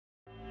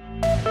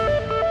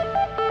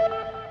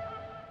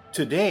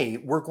Today,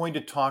 we're going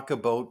to talk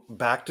about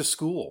back to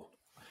school.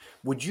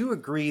 Would you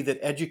agree that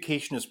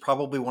education is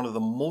probably one of the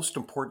most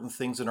important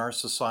things in our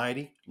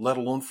society, let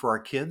alone for our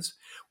kids?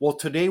 Well,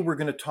 today we're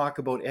going to talk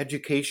about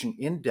education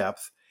in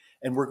depth,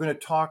 and we're going to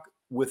talk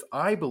with,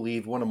 I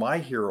believe, one of my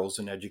heroes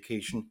in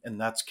education, and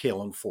that's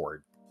Caylan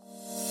Ford.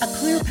 A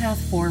clear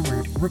path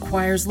forward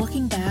requires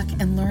looking back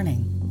and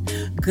learning.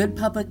 Good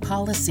public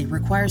policy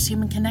requires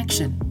human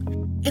connection.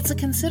 It's a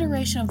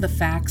consideration of the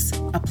facts,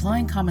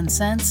 applying common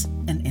sense,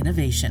 and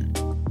innovation.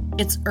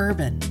 It's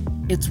urban,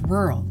 it's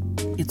rural,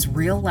 it's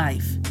real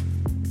life.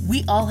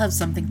 We all have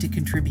something to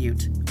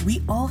contribute.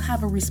 We all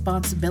have a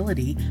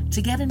responsibility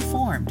to get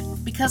informed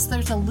because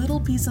there's a little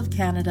piece of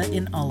Canada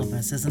in all of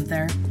us, isn't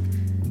there?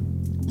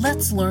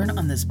 Let's learn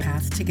on this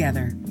path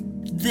together.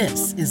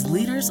 This is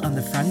Leaders on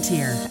the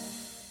Frontier.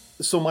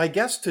 So my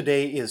guest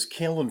today is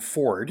Caylan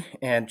Ford,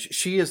 and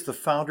she is the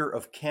founder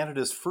of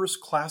Canada's first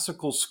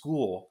classical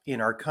school in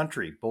our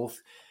country,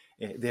 both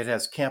that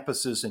has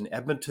campuses in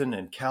Edmonton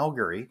and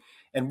Calgary.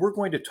 And we're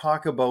going to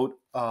talk about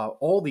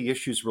all the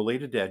issues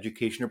related to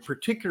education, and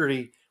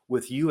particularly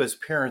with you as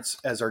parents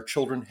as our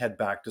children head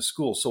back to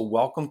school. So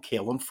welcome,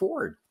 Caylan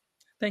Ford.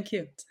 Thank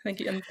you.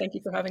 Thank you. And thank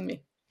you for having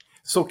me.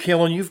 So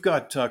Caylan, you've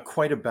got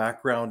quite a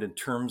background in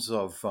terms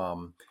of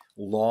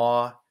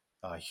law,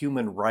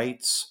 human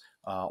rights,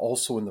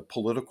 also in the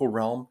political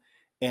realm,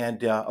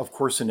 and of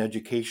course in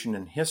education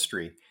and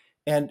history.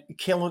 And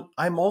Caylan,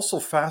 I'm also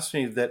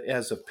fascinated that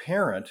as a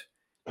parent,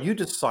 you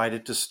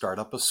decided to start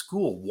up a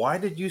school. Why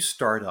did you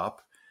start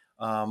up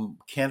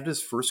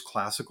Canada's first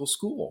classical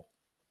school?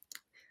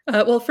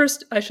 Well,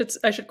 first, I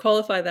should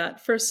qualify that.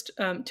 First,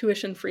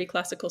 tuition-free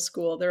classical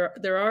school.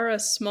 There are a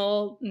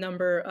small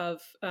number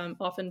of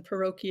often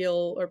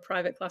parochial or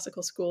private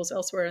classical schools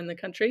elsewhere in the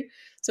country.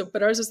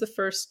 But ours is the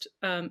first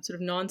sort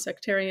of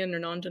non-sectarian or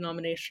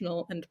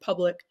non-denominational and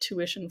public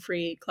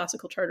tuition-free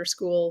classical charter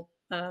school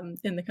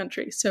in the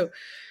country. So,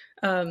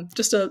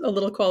 just a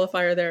little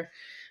qualifier there.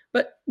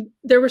 But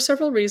there were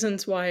several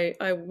reasons why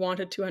I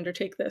wanted to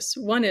undertake this.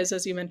 One is,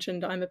 as you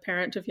mentioned, I'm a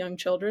parent of young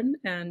children.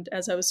 And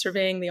as I was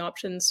surveying the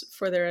options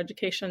for their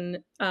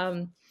education,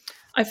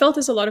 I felt,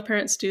 as a lot of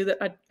parents do,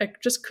 that I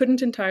just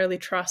couldn't entirely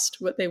trust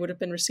what they would have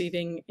been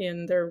receiving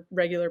in their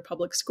regular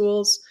public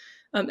schools.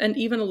 And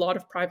even a lot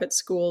of private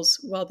schools,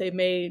 while they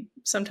may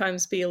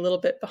sometimes be a little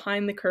bit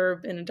behind the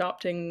curve in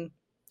adopting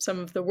some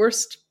of the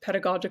worst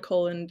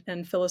pedagogical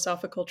and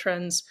philosophical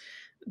trends,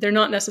 they're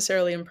not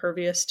necessarily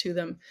impervious to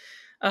them.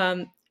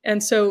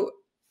 So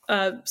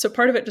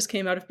part of it just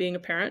came out of being a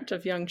parent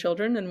of young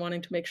children and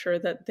wanting to make sure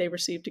that they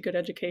received a good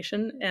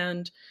education.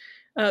 And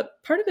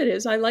part of it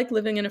is I like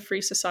living in a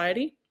free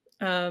society.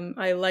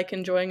 I like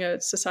enjoying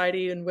a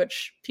society in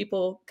which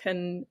people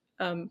can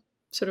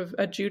sort of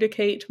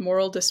adjudicate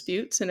moral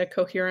disputes in a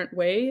coherent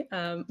way,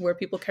 where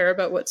people care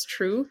about what's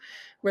true,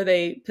 where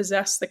they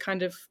possess the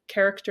kind of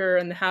character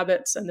and the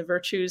habits and the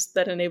virtues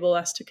that enable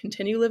us to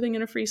continue living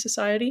in a free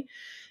society.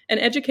 And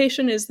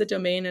education is the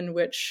domain in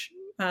which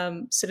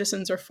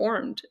citizens are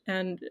formed.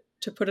 And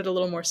to put it a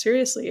little more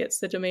seriously, it's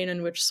the domain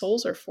in which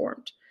souls are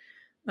formed.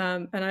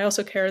 And I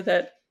also care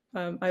that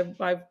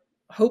I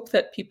hope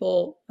that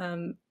people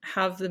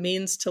have the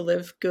means to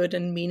live good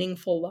and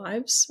meaningful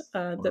lives,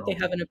 that they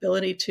have an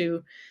ability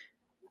to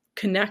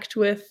connect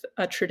with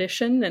a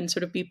tradition and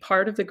sort of be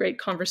part of the great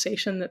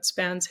conversation that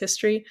spans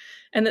history,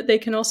 and that they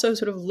can also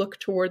sort of look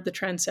toward the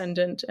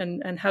transcendent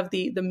and have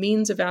the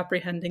means of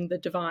apprehending the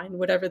divine,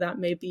 whatever that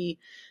may be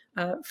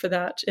for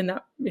that in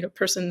that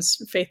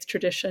person's faith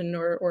tradition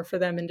or for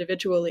them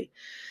individually.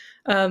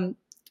 I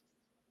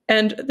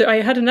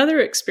had another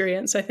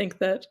experience, I think,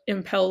 that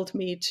impelled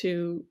me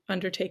to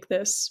undertake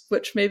this,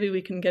 which maybe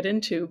we can get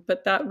into,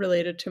 but that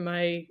related to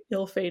my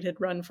ill-fated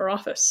run for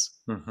office.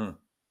 Mm-hmm.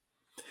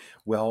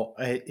 Well,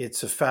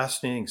 it's a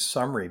fascinating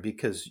summary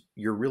because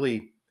you're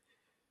really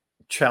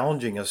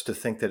challenging us to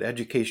think that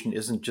education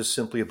isn't just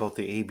simply about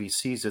the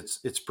ABCs.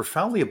 It's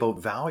profoundly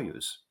about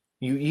values.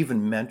 You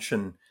even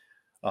mention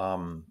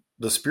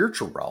the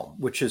spiritual realm,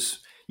 which is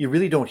you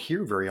really don't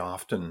hear very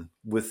often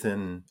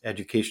within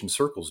education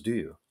circles, do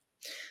you?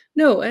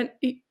 No, and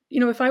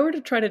if I were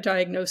to try to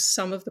diagnose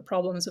some of the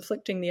problems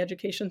afflicting the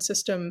education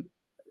system,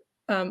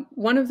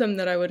 one of them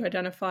that I would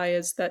identify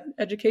is that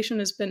education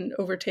has been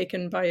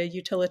overtaken by a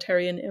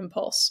utilitarian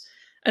impulse.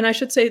 And I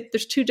should say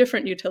there's two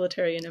different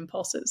utilitarian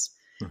impulses.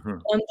 Mm-hmm.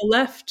 On the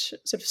left,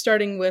 sort of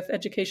starting with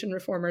education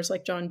reformers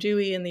like John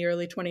Dewey in the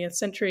early 20th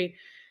century,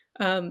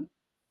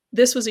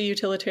 this was a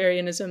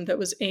utilitarianism that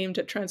was aimed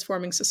at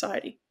transforming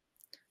society.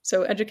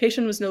 So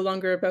education was no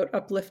longer about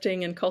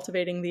uplifting and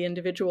cultivating the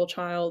individual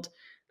child.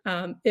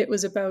 It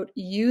was about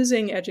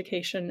using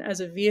education as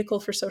a vehicle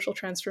for social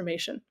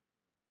transformation.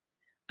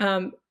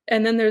 And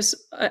then there's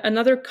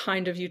another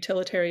kind of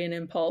utilitarian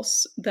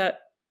impulse that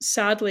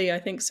sadly I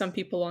think some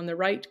people on the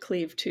right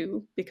cleave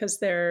to because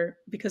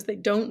they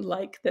don't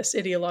like this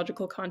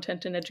ideological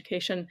content in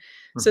education.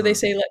 Mm-hmm. So they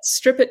say, let's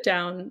strip it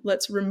down,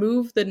 let's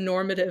remove the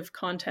normative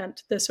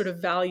content, the sort of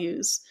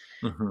values,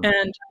 mm-hmm.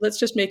 and let's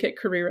just make it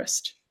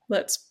careerist.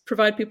 Let's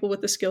provide people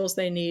with the skills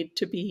they need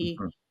to be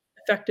mm-hmm.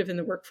 effective in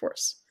the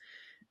workforce.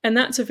 And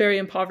that's a very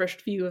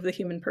impoverished view of the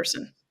human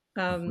person.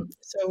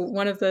 So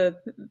one of the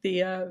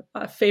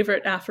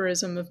favorite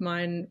aphorism of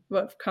mine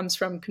comes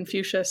from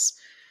Confucius,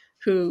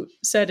 who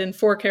said in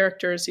 4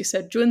 characters, he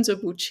said, "Junzi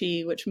bu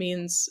qi," which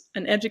means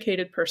an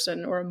educated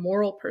person or a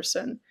moral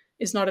person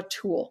is not a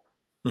tool.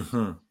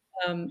 Mm-hmm.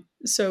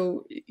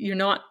 So you're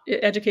not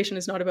education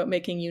is not about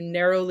making you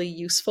narrowly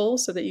useful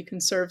so that you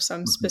can serve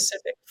some Mm-hmm.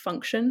 specific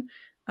function.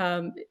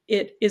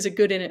 It is a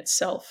good in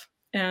itself,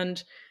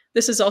 and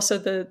this is also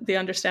the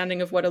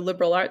understanding of what a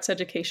liberal arts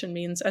education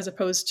means, as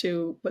opposed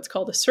to what's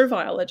called a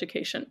servile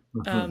education.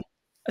 Mm-hmm.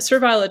 A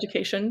servile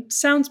education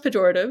sounds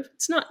pejorative.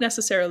 It's not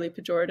necessarily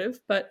pejorative,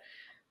 but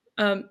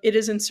it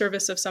is in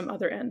service of some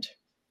other end.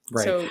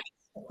 Right. So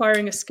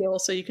acquiring a skill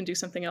so you can do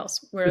something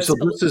else. So Whereas a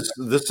liberal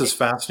this is arts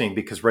fascinating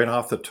because right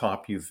off the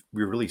top, we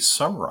really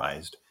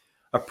summarized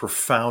a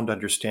profound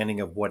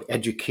understanding of what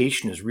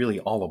education is really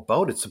all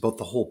about. It's about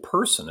the whole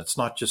person. It's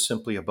not just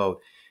simply about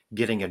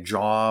getting a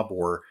job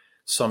or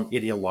some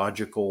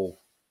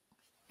ideological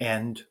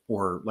end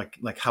or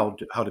like how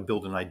to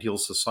build an ideal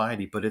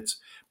society, but it's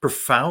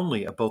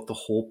profoundly about the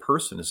whole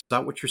person. Is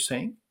that what you're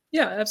saying?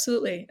 yeah,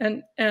 absolutely.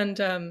 And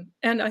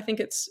I think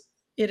it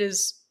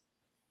is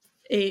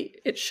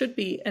it should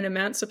be an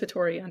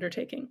emancipatory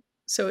undertaking.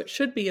 So it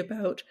should be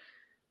about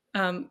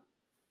um,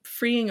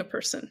 freeing a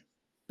person,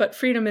 but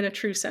freedom in a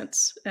true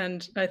sense.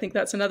 And I think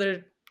that's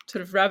another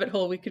sort of rabbit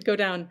hole we could go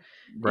down.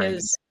 Right.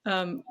 Is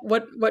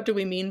what do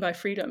we mean by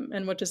freedom,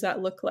 and what does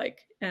that look like?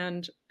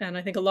 And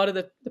I think a lot of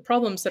the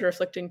problems that are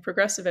afflicting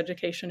progressive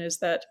education is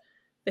that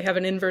they have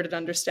an inverted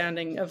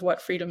understanding of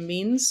what freedom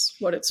means,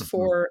 what it's Mhm.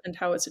 for, and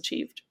how it's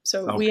achieved.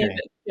 So we aim Okay.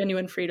 at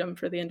genuine freedom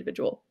for the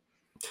individual.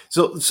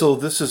 So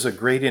this is a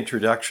great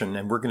introduction,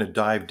 and we're going to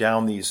dive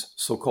down these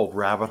so-called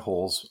rabbit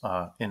holes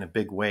in a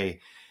big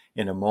way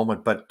in a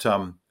moment. But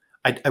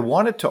I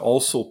wanted to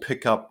also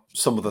pick up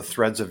some of the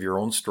threads of your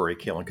own story,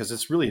 Caylan, because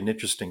it's really an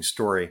interesting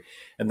story,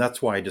 and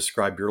that's why I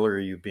described earlier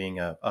you being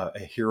a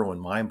hero in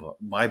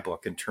my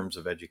book in terms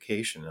of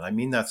education, and I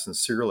mean that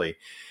sincerely.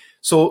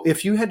 So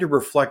if you had to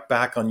reflect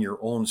back on your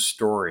own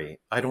story,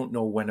 I don't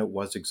know when it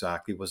was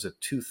exactly. Was it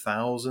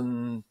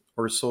 2000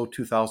 or so,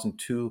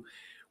 2002,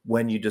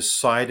 when you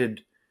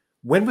decided,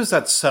 when was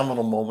that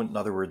seminal moment, in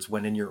other words,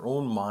 when in your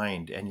own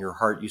mind and your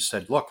heart you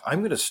said, look, I'm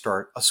going to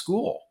start a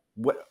school?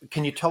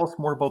 Can you tell us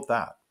more about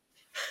that?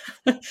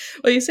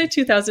 Well, you say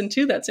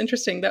 2002. That's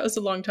interesting. That was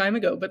a long time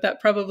ago, but that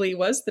probably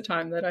was the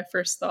time that I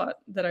first thought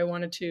that I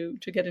wanted to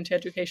get into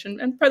education,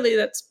 and partly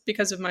that's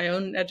because of my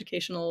own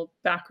educational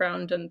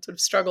background and sort of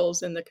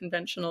struggles in the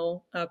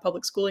conventional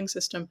public schooling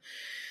system.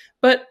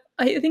 But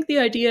I think the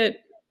idea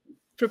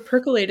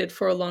percolated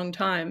for a long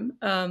time.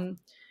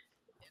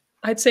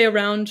 I'd say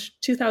around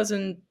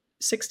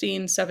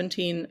 2016,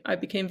 17, I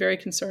became very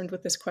concerned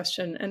with this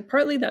question, and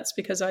partly that's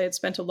because I had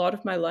spent a lot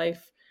of my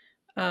life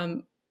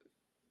um,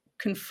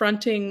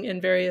 confronting in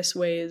various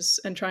ways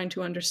and trying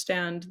to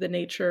understand the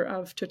nature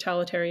of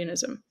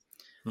totalitarianism.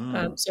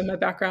 Mm, So my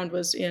background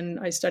was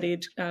I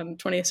studied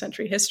 20th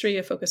century history,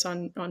 a focus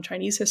on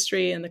Chinese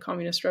history and the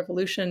Communist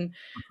Revolution,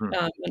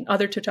 mhm, and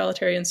other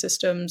totalitarian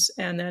systems,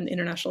 and then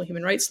international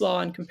human rights law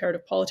and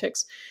comparative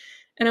politics.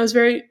 And I was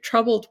very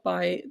troubled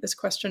by this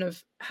question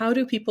of how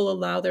do people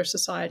allow their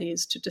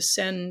societies to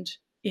descend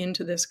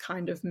into this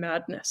kind of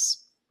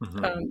madness,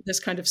 mhm, this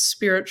kind of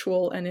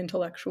spiritual and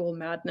intellectual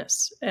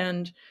madness.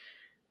 And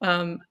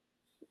um,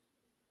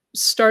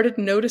 started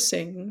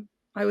noticing,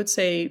 I would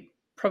say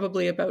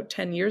probably about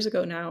 10 years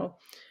ago now,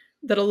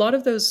 that a lot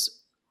of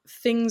those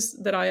things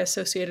that I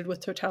associated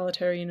with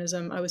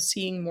totalitarianism, I was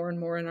seeing more and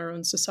more in our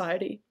own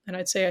society. And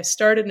I'd say I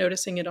started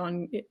noticing it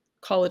on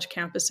college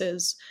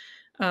campuses,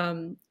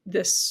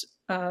 this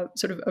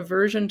sort of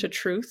aversion to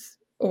truth,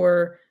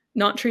 or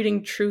not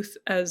treating truth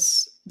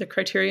as the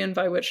criterion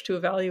by which to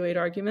evaluate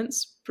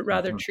arguments, but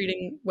rather mhm,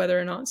 treating whether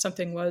or not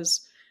something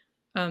was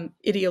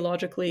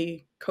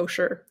ideologically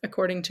kosher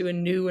according to a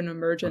new and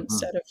emergent mhm,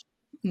 set of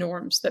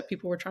norms that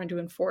people were trying to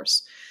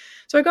enforce.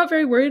 So I got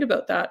very worried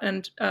about that,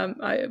 and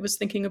I was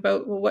thinking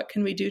about, well, what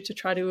can we do to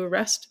try to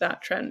arrest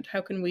that trend?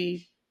 How can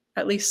we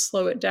at least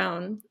slow it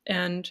down?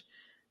 And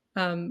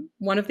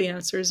one of the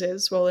answers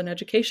is, well, in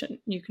education,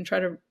 you can try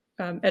to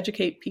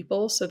educate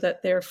people so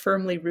that they're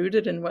firmly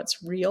rooted in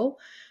what's real,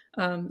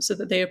 so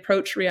that they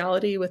approach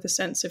reality with a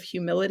sense of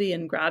humility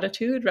and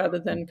gratitude rather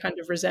than kind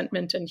of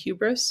resentment and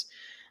hubris.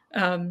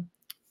 Um,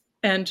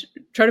 and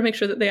try to make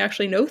sure that they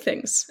actually know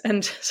things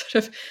and sort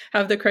of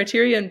have the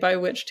criterion by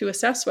which to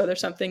assess whether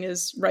something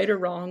is right or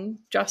wrong,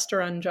 just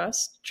or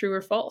unjust, true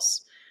or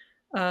false.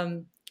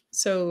 Um,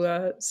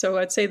 so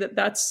I'd say that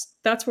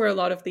that's where a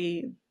lot of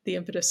the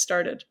impetus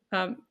started,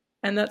 and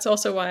that's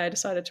also why I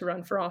decided to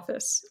run for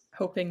office,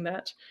 hoping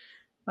that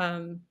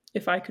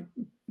if I could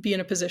be in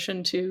a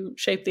position to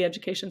shape the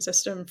education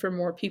system for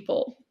more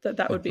people,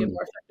 that would be a mhm.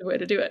 more effective way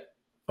to do it.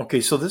 Okay,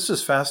 so this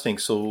is fascinating.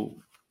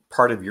 So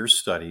part of your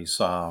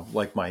studies,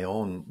 like my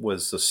own,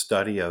 was the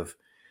study of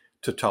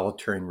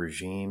totalitarian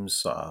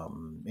regimes,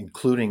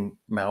 including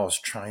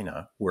Maoist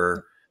China,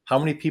 where how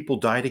many people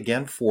died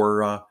again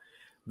for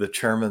the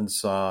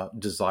chairman's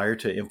desire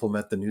to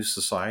implement the new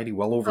society?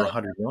 Well over Uh,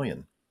 100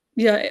 million.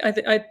 yeah,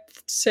 I'd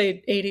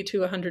say 80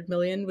 to 100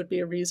 million would be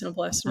a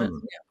reasonable estimate.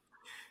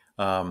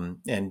 Mhm.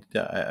 And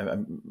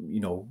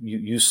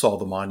you saw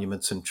the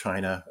monuments in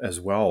China as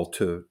well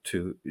to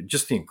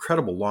just the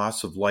incredible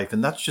loss of life,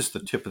 and that's just the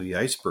tip of the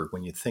iceberg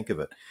when you think of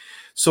it.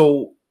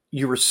 So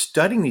you were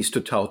studying these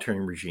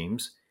totalitarian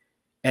regimes,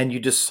 and you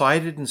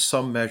decided in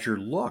some measure,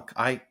 look,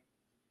 I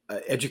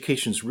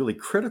education is really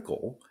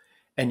critical,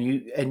 and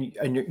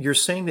you're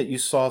saying that you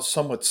saw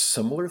somewhat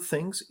similar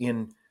things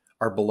in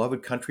our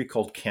beloved country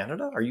called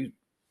Canada. Are you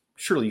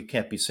surely you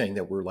can't be saying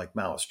that we're like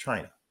Maoist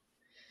China?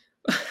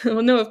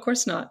 Well, no, of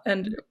course not.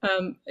 And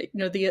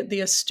the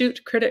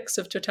astute critics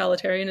of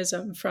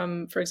totalitarianism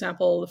from, for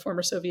example, the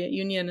former Soviet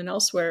Union and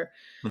elsewhere,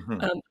 Hmm.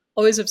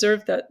 always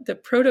observed that the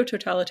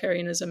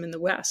proto-totalitarianism in the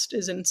West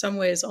is in some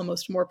ways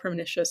almost more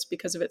pernicious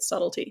because of its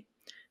subtlety,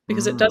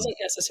 because it Mm, doesn't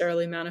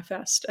necessarily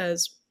manifest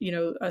as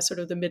a sort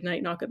of the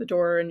midnight knock at the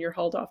door and you're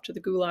hauled off to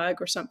the gulag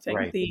or something.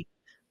 right. The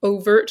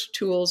overt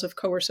tools of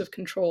coercive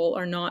control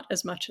are not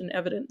as much in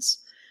evidence.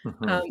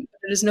 Hmm.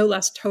 It is no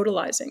less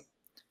totalizing.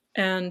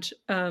 And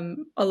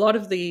a lot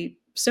of the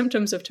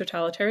symptoms of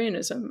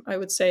totalitarianism, I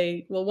would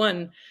say, well,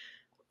 one,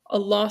 a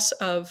loss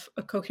of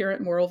a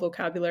coherent moral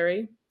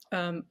vocabulary,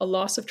 a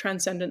loss of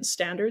transcendent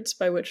standards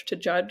by which to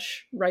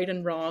judge right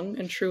and wrong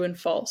and true and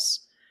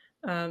false.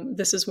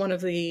 This is one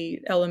of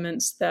the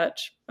elements that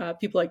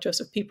people like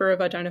Joseph Pieper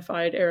have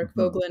identified, Eric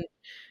Hmm. Voegelin.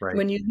 Right.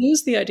 When you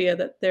lose the idea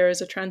that there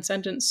is a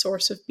transcendent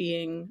source of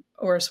being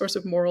or a source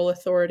of moral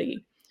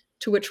authority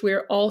to which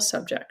we're all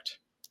subject,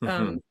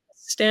 Hmm.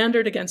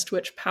 standard against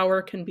which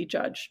power can be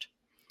judged.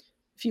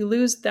 If you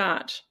lose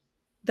that,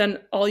 then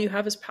all you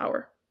have is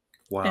power,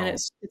 and Wow.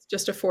 it's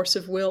just a force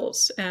of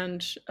wills.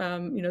 And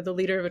the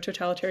leader of a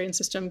totalitarian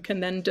system can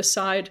then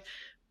decide.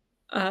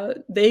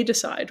 They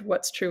decide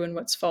what's true and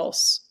what's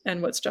false,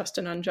 and what's just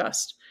and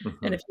unjust. And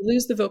Hmm. if you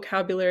lose the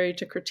vocabulary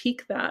to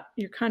critique that,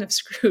 you're kind of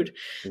screwed.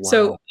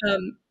 So, Wow.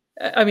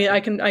 I mean, I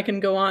can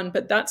go on,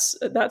 but that's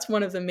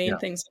one of the main Yeah.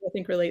 things that I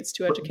think relates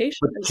to But, education.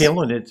 but Is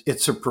Caitlin,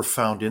 it's a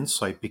profound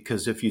insight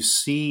because if you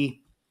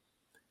see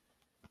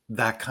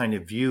that kind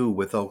of view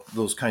without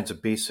those kinds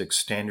of basic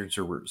standards,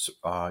 or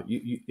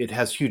it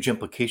has huge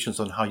implications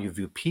on how you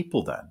view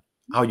people, then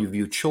how you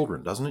view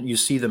children, doesn't it? You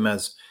see them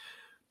as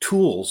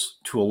tools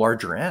to a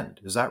larger end.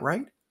 Is that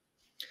right?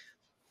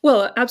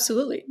 Well,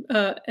 absolutely.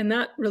 And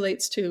that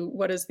relates to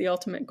what is the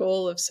ultimate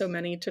goal of so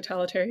many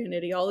totalitarian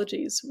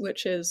ideologies,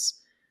 which is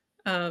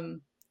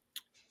um,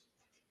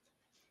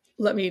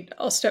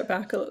 I'll step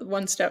back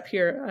one step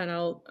here and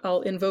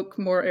I'll invoke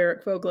more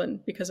Eric Voegelin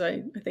because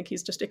I think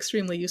he's just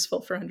extremely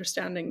useful for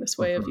understanding this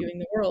way of Hmm. viewing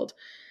the world.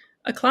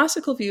 A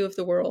classical view of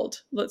the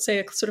world, let's say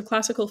a sort of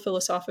classical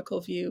philosophical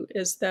view,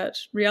 is that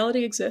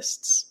reality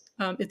exists.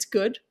 It's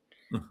good.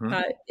 Hmm.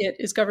 It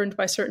is governed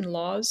by certain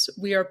laws.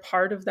 We are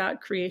part of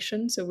that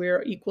creation, so we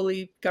are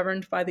equally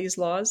governed by these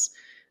laws.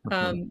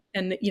 Hmm.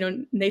 And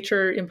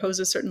nature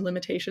imposes certain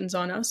limitations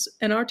on us,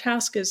 and our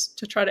task is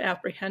to try to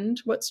apprehend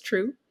what's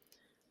true.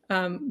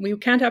 We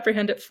can't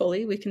apprehend it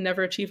fully. We can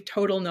never achieve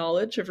total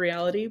knowledge of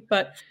reality,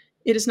 but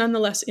it is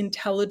nonetheless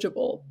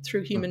intelligible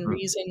through human Hmm.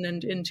 reason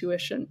and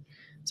intuition.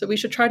 So we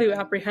should try to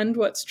apprehend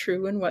what's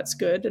true and what's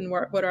good and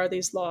what are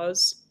these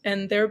laws,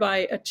 and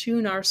thereby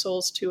attune our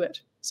souls to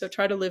it. So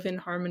try to live in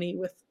harmony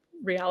with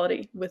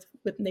reality, with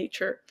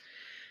nature.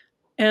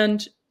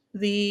 And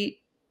the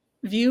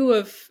view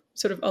of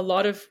sort of a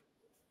lot of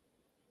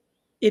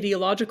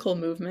ideological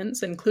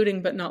movements,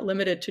 including but not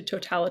limited to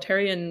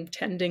totalitarian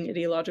tending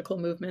ideological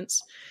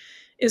movements,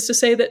 is to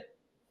say that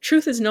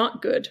truth is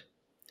not good.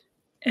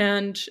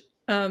 And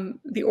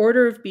the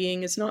order of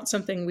being is not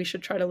something we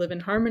should try to live in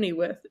harmony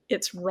with.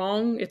 It's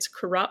wrong, it's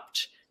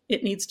corrupt,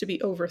 it needs to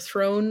be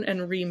overthrown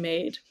and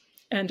remade.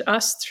 And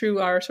us, through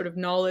our sort of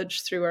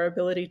knowledge, through our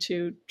ability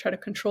to try to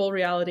control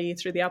reality,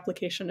 through the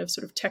application of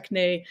sort of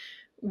techne,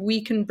 we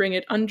can bring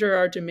it under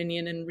our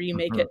dominion and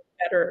remake Hmm. it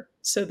better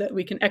so that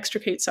we can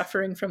extricate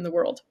suffering from the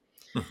world.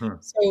 Hmm.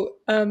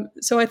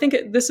 So I think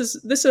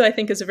this I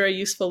think is a very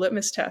useful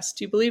litmus test.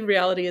 Do you believe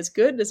reality is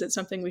good? Is it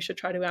something we should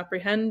try to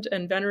apprehend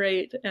and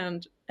venerate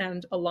and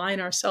align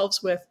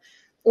ourselves with,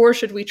 or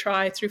should we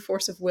try through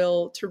force of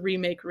will to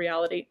remake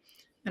reality?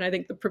 And I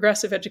think the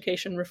progressive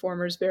education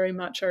reformers very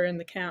much are in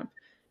the camp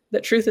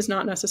that truth is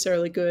not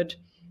necessarily good,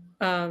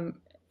 um,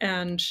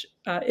 and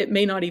it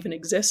may not even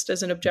exist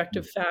as an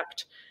objective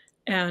fact,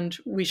 and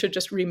we should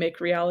just remake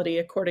reality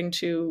according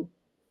to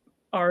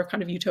our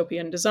kind of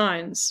utopian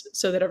designs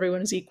so that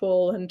everyone is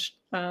equal and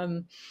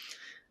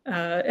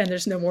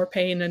there's no more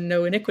pain and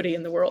no iniquity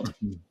in the world.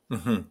 Hmm.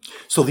 Hmm.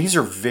 So these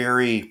are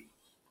very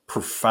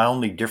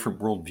profoundly different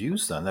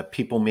worldviews then that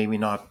people maybe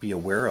not be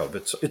aware of.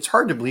 It's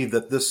hard to believe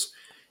that this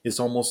is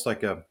almost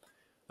like a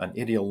an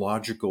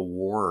ideological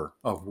war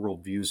of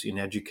worldviews in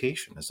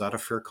education. Is that a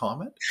fair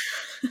comment?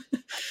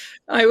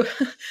 I,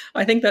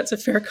 I think that's a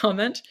fair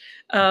comment.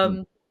 Mhm.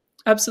 Um,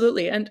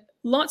 Absolutely. And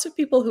lots of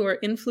people who are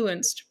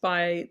influenced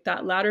by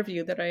that latter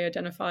view that I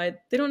identified,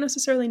 they don't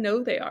necessarily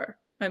know they are.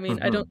 I mean,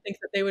 I Hmm. don't think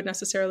that they would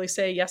necessarily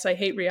say, yes, I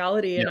hate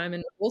reality and Yeah. I'm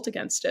in revolt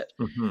against it.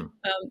 Hmm.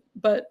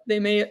 But they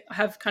may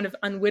have kind of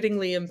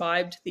unwittingly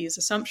imbibed these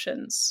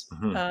assumptions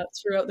Hmm.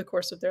 throughout the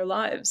course of their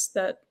lives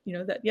that,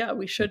 yeah, Hmm.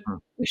 we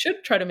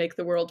should try to make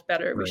the world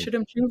better. We Right. should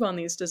improve on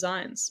these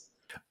designs.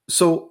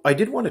 So I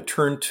did want to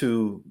turn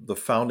to the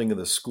founding of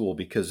the school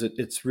because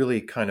it's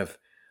really kind of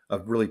a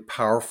really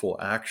powerful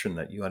action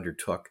that you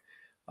undertook.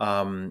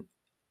 Um,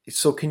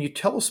 so can you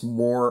tell us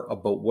more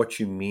about what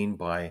you mean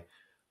by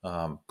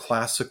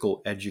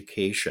classical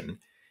education?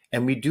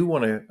 And we do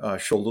want to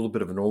show a little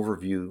bit of an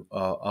overview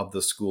of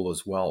the school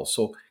as well.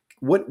 So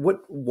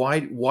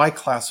why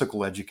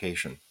classical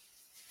education?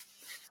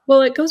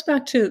 Well, it goes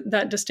back to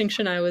that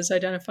distinction I was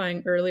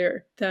identifying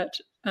earlier that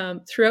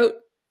throughout,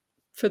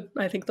 for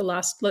I think the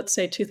last, let's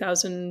say,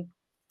 2000,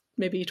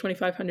 maybe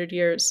 2,500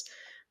 years,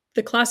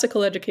 the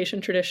classical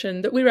education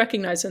tradition that we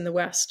recognize in the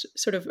West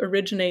sort of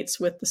originates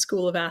with the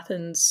school of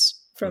Athens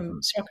from Hmm.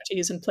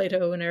 Socrates and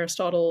Plato and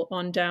Aristotle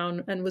on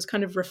down, and was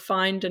kind of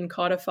refined and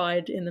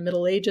codified in the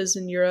Middle Ages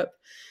in Europe,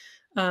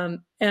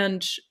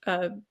 and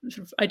sort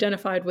of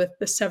identified with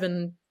the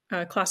seven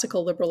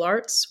classical liberal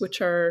arts,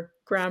 which are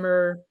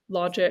grammar,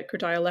 logic or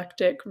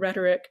dialectic,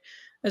 rhetoric,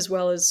 as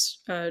well as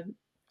uh,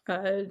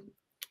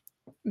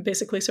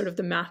 basically sort of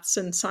the maths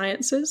and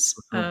sciences.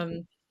 Hmm.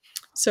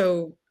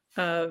 So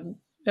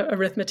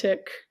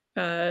arithmetic,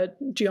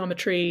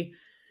 geometry,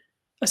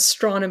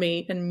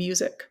 astronomy, and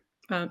music.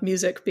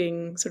 Music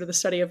being sort of the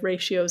study of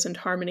ratios and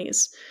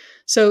harmonies.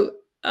 So,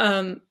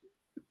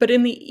 but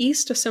in the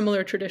East, a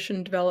similar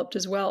tradition developed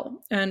as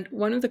well. And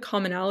one of the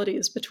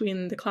commonalities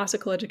between the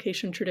classical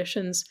education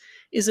traditions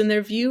is in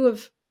their view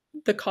of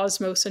the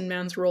cosmos and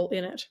man's role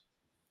in it.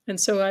 And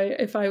so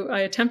I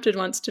attempted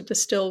once to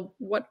distill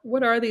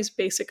what are these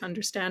basic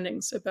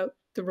understandings about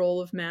the role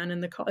of man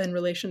in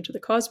relation to the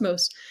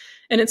cosmos,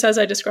 and it's as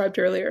I described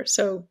earlier.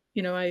 So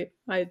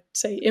I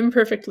say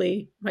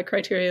imperfectly, my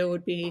criteria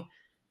would be: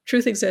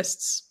 truth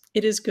exists,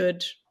 it is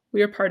good,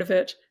 we are part of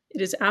it,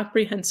 it is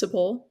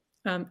apprehensible,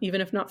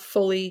 even if not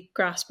fully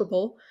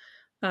graspable,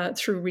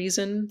 through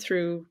reason,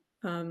 through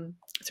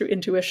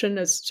intuition,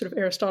 as sort of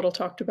Aristotle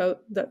talked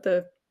about, that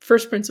the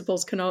first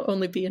principles can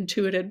only be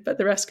intuited, but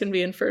the rest can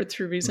be inferred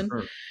through reason.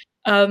 Hmm.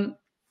 Um,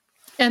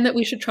 and that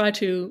we should try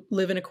to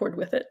live in accord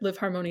with it, live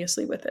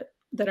harmoniously with it.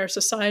 That our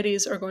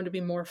societies are going to be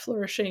more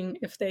flourishing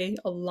if they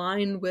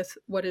align with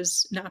what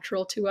is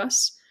natural to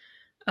us,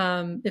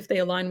 if they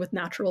align with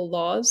natural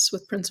laws,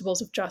 with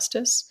principles of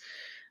justice.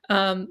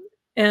 Um,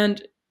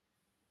 and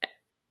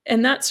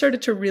and that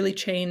started to really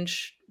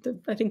change.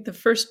 I think the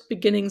first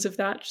beginnings of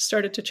that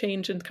started to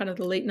change in kind of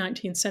the late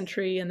 19th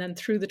century and then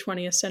through the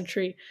 20th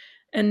century.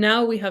 And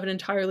now we have an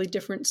entirely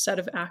different set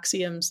of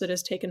axioms that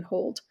has taken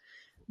hold,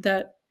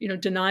 that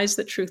denies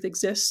that truth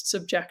exists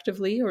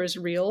objectively or is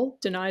real,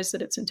 denies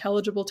that it's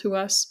intelligible to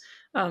us,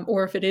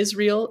 or if it is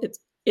real,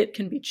 it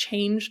can be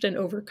changed and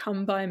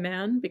overcome by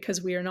man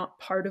because we are not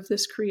part of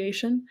this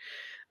creation,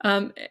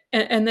 and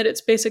that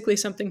it's basically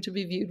something to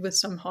be viewed with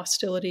some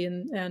hostility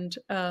and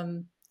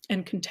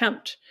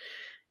contempt.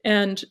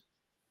 And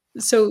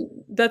so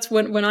that's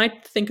when I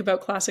think about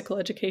classical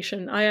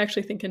education, I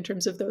actually think in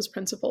terms of those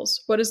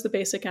principles. What is the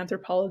basic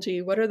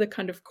anthropology? What are the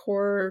kind of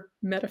core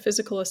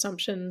metaphysical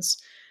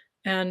assumptions,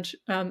 and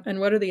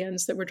what are the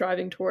ends that we're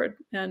driving toward?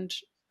 And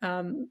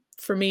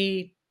for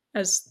me,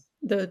 as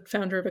the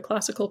founder of a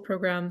classical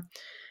program,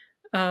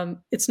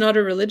 it's not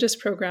a religious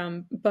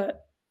program,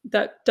 but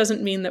that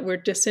doesn't mean that we're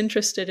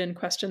disinterested in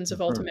questions of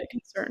Hmm. ultimate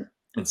concern.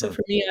 And so Hmm.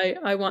 for me,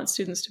 I want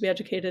students to be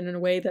educated in a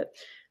way that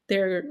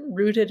they're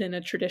rooted in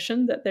a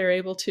tradition, that they're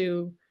able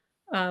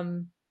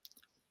um,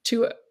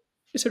 to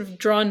sort of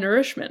draw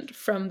nourishment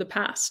from the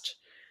past,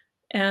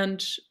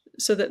 and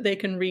so that they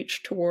can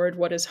reach toward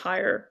what is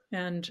higher,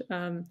 and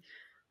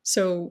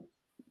so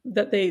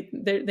that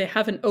they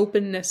have an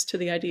openness to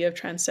the idea of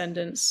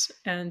transcendence,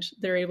 and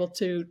they're able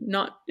to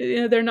not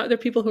they're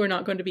people who are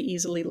not going to be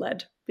easily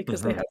led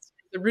because they Hmm. have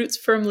the roots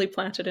firmly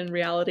planted in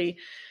reality,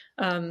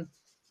 um,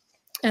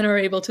 and are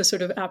able to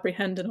sort of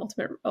apprehend an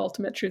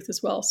ultimate truth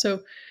as well.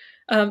 So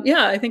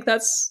yeah, I think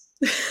that's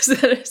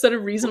is that a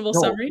reasonable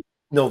No, summary?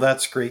 no,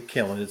 that's great,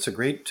 Caitlin. It's a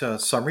great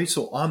summary.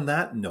 So, on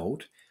that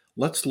note,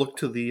 let's look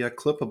to the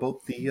clip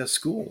about the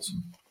schools.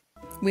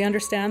 We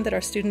understand that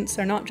our students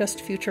are not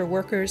just future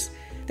workers,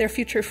 they're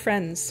future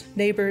friends,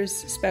 neighbors,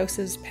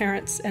 spouses,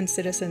 parents, and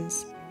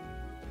citizens.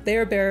 They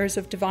are bearers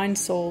of divine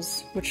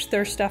souls which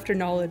thirst after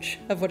knowledge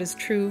of what is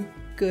true,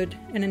 good,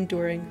 and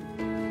enduring.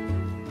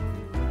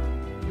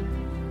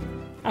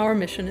 Our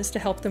mission is to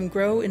help them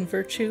grow in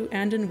virtue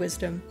and in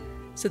wisdom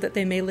so that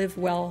they may live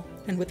well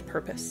and with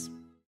purpose.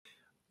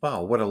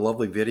 Wow, what a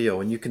lovely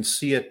video. And you can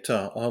see it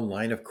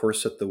online, of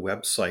course, at the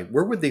website.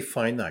 Where would they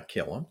find that,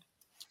 Caitlin?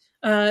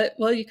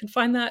 Well, you can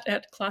find that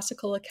at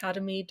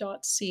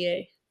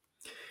classicalacademy.ca.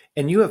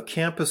 And you have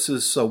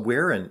campuses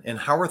where and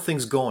how are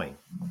things going?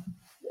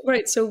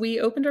 Right. So we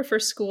opened our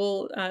first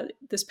school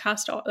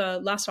last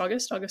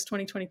August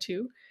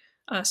 2022,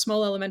 a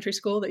small elementary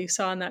school that you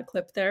saw in that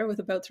clip there with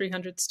about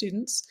 300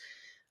 students.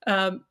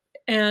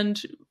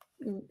 And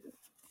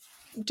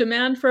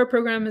Demand for our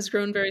program has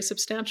grown very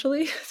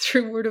substantially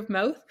through word of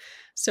mouth.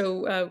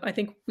 So I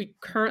think we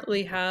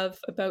currently have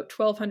about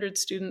 1,200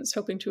 students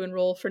hoping to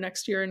enroll for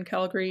next year in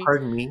Calgary.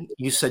 Pardon me?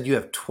 You said you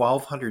have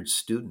 1,200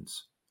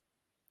 students.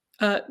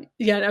 Uh,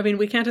 yeah, I mean,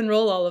 we can't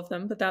enroll all of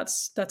them, but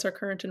that's our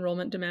current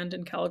enrollment demand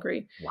in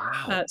Calgary.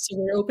 Wow. So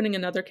we're opening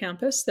another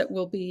campus that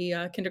will be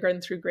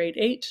kindergarten through grade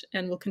 8,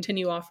 and we'll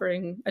continue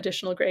offering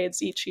additional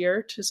grades each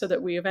year so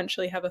that we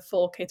eventually have a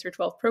full K through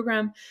 12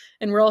 program.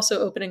 And we're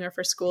also opening our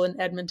first school in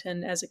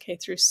Edmonton as a K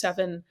through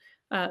 7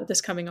 this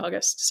coming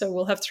August. So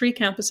we'll have 3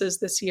 campuses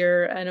this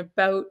year and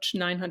about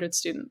 900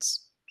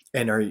 students.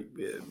 And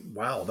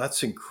wow,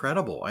 that's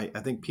incredible. I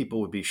think people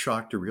would be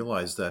shocked to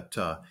realize that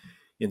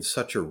in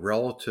such a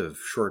relative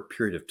short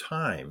period of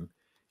time,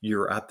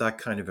 you're at that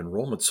kind of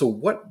enrollment. So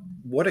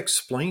what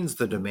explains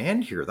the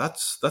demand here?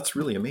 That's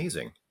really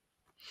amazing.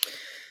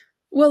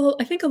 Well,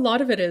 I think a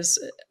lot of it is,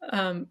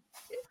 um,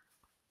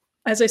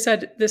 as I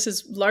said, this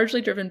is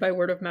largely driven by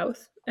word of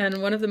mouth.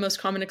 And one of the most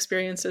common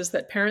experiences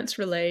that parents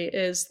relay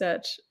is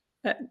that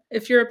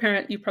if you're a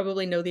parent, you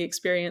probably know the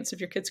experience if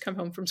your kids come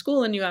home from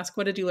school and you ask,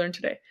 "What did you learn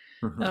today?"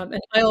 Hmm.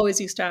 And I always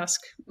used to ask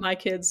my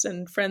kids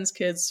and friends'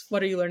 kids,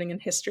 "What are you learning in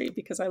history?"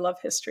 Because I love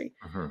history.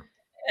 Hmm.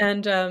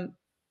 And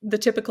the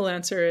typical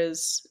answer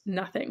is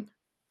nothing,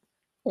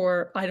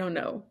 or I don't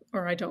know,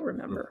 or I don't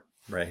remember.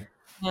 Right.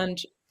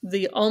 And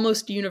the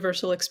almost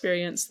universal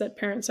experience that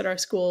parents at our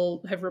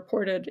school have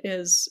reported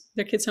is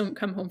their kids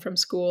come home from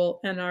school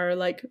and are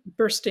like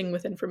bursting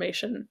with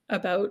information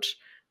about,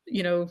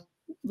 you know,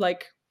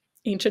 like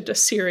ancient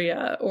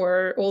Assyria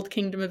or Old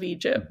Kingdom of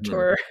Egypt Hmm.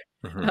 or,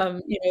 Hmm.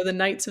 the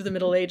Knights of the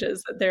Middle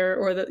Ages that they're,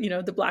 or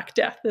the Black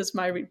Death, as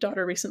my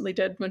daughter recently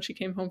did when she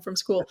came home from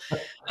school.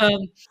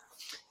 Um,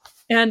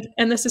 and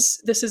this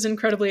is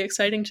incredibly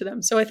exciting to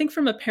them. So I think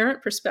from a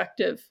parent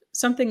perspective,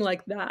 something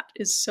like that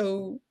is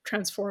so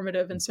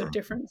transformative and so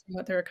different from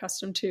what they're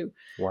accustomed to.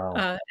 Wow.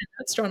 And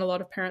that's drawn a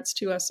lot of parents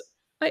to us.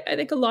 I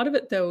think a lot of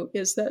it, though,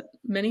 is that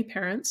many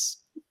parents,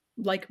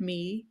 like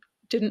me,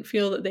 didn't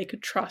feel that they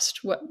could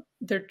trust what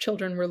their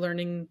children were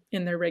learning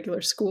in their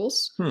regular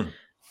schools. Hmm.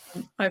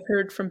 I've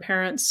heard from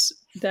parents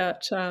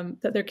that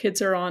their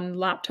kids are on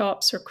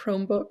laptops or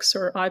Chromebooks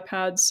or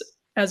iPads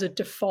as a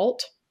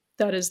default.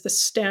 That is the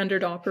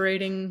standard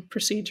operating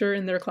procedure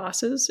in their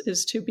classes,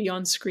 is to be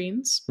on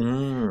screens.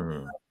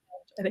 Mm.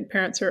 I think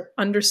parents are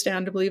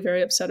understandably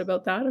very upset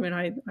about that. I mean,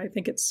 I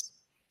think it's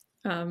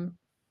um,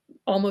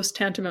 almost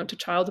tantamount to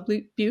child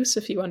abuse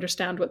if you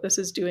understand what this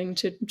is doing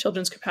to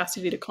children's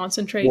capacity to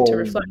concentrate, to Well,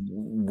 reflect.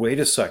 wait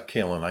a sec,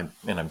 Caylan.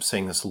 I'm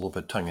saying this a little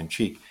bit tongue in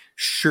cheek.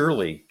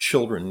 Surely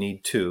children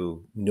need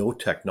to know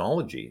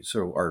technology.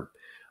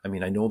 I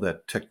mean, I know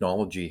that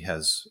technology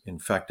has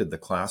infected the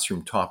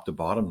classroom top to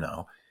bottom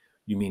now.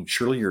 You mean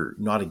surely you're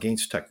not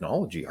against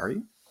technology, are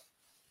you?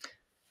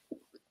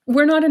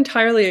 We're not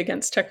entirely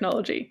against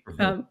technology.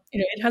 Hmm.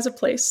 It has a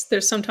place.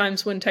 There's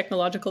sometimes when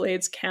technological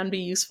aids can be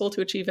useful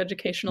to achieve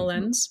educational Hmm.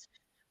 ends.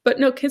 But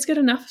no, kids get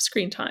enough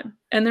screen time.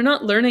 And they're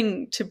not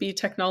learning to be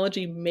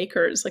technology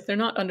makers. Like they're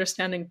not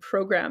understanding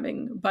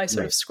programming by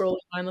sort of Right. scrolling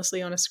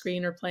mindlessly on a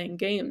screen or playing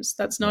games.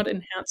 That's Hmm. not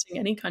enhancing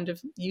any kind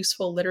of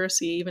useful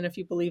literacy, even if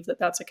you believe that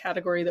that's a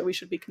category that we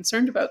should be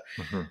concerned about.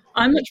 Hmm.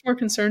 I'm much more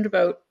concerned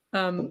about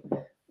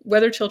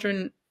whether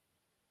children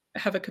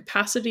have a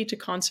capacity to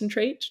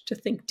concentrate, to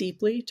think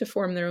deeply, to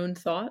form their own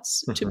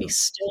thoughts, to be Hmm.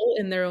 still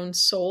in their own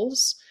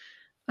souls,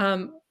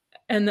 um,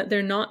 and that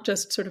they're not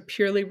just sort of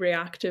purely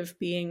reactive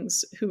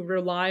beings who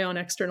rely on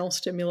external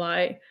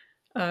stimuli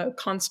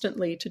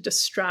constantly to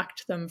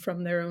distract them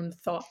from their own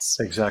thoughts.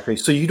 Exactly.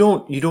 So you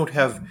don't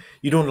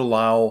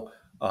allow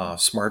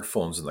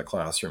smartphones in the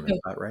classroom, is No,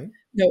 that right?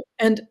 no,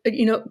 and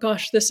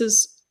gosh, this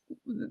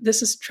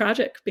is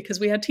tragic because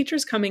we had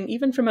teachers coming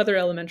even from other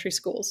elementary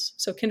schools.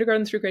 So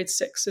kindergarten through grade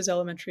 6 is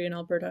elementary in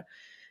Alberta.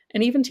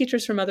 And even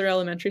teachers from other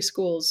elementary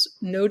schools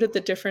noted the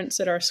difference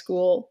at our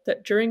school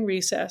that during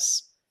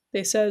recess,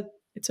 they said,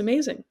 "It's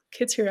amazing.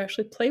 Kids here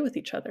actually play with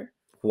each other."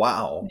 And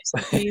Wow. I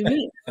said, "What do you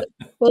mean?"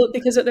 Well,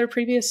 because at their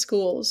previous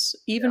schools,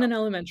 even Yeah. in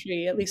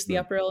elementary, at least the Mhm.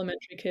 upper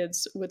elementary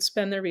kids would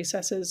spend their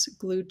recesses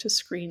glued to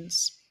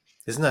screens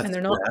Isn't that and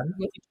they're not sad?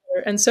 with each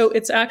other. And so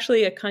it's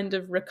actually a kind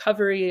of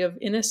recovery of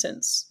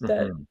innocence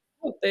that Hmm.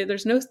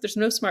 there's no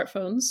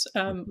smartphones.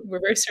 We're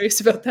very serious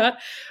about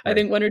that. I Right.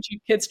 think one or two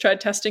kids tried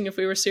testing if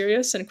we were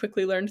serious and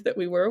quickly learned that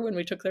we were when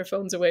we took their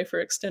phones away for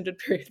extended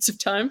periods of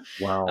time,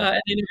 Wow.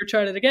 and they never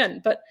tried it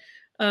again. But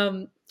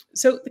um,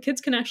 so the kids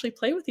can actually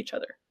play with each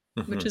other,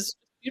 which Hmm. is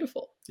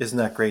beautiful. Isn't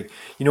that great?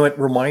 You know, it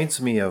reminds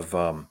me of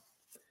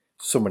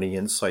so many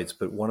insights,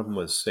 but one of them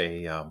was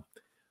a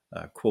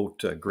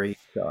quote, a great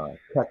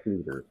tech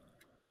leader.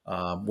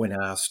 When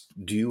asked,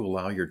 "Do you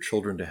allow your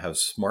children to have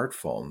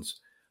smartphones?"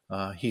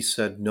 He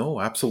said,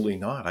 "No, absolutely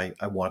not.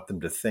 I want them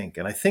to think."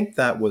 And I think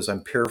that was,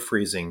 I'm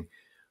paraphrasing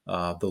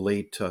the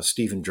late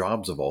Stephen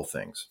Jobs of all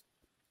things.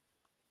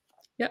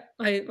 Yeah,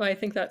 I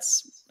think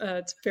that's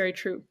it's very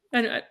true,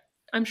 and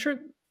I'm sure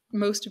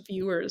most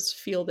viewers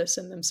feel this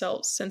in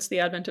themselves since the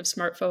advent of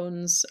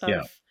smartphones,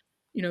 Yeah.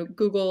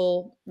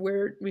 Google,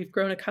 where we've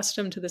grown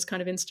accustomed to this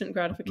kind of instant Mhm.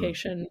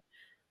 gratification.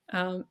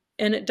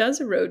 And it does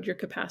erode your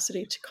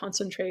capacity to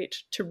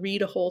concentrate, to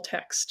read a whole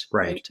text,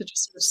 Right. right? To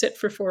just sort of sit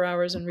for 4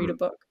 hours and read Mhm. a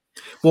book.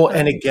 Well,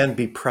 and Um, again,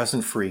 be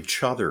present for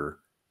each other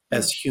yeah.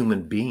 as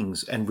human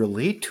beings and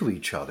relate to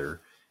each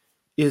other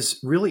is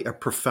really a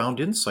profound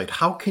insight.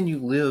 How can you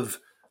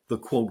live the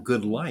quote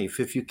good life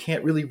if you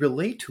can't really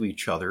relate to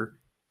each other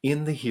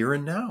in the here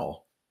and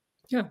now?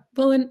 Yeah.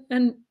 Well,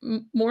 and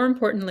more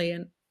importantly,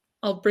 and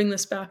I'll bring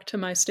this back to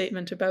my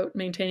statement about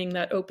maintaining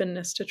that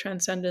openness to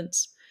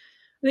transcendence.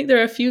 I think there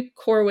are a few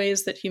core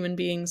ways that human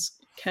beings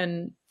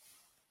can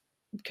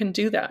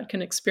do that,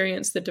 can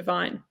experience the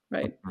divine,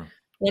 right? Mhm.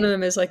 One of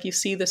them is like you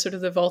see the sort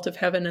of the vault of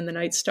heaven and the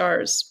night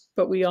stars,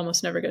 but we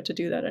almost never get to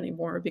do that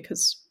anymore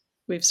because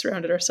we've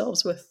surrounded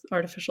ourselves with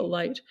artificial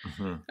light.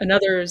 Mhm.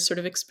 Another is sort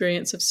of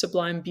experience of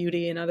sublime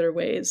beauty in other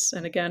ways.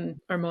 And again,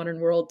 our modern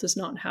world does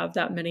not have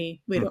that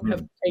many. We don't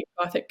have Mhm. great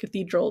Gothic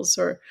cathedrals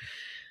or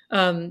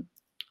um,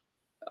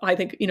 I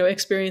think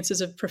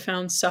experiences of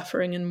profound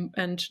suffering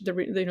and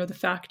the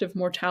fact of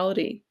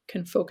mortality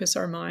can focus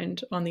our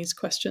mind on these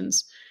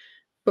questions,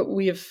 but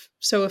we have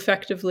so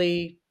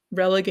effectively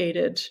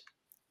relegated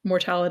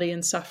mortality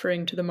and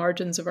suffering to the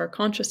margins of our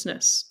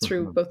consciousness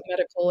through Mhm. both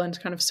medical and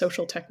kind of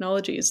social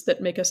technologies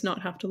that make us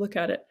not have to look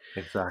at it.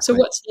 So Exactly.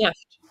 what's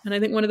left? And I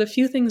think one of the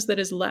few things that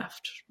is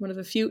left, one of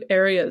the few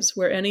areas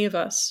where any of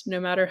us,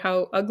 no matter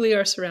how ugly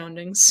our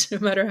surroundings, no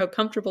matter how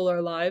comfortable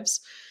our lives,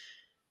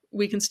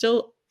 we can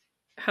still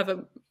have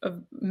a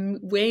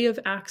way of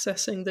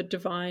accessing the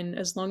divine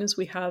as long as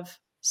we have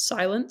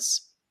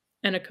silence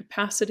and a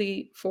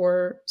capacity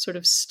for sort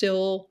of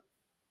still,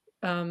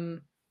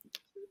 um,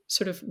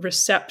 sort of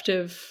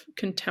receptive,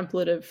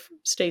 contemplative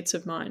states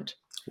of mind.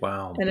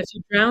 Wow. And if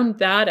you drown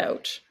that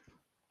out,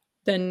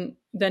 then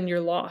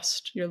you're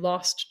lost. You're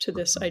lost to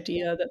this Mhm.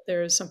 idea that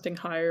there is something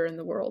higher in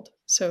the world.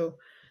 So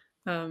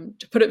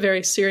to put it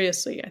very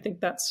seriously, I think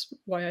that's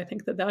why I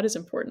think that that is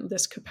important.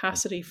 This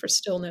capacity for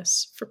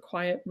stillness, for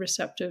quiet,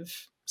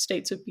 receptive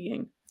states of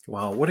being.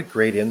 Wow, what a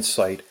great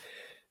insight.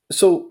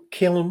 So,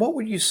 Caitlin, what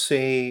would you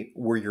say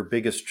were your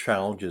biggest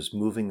challenges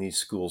moving these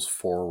schools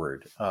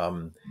forward?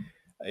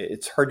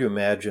 It's hard to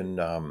imagine,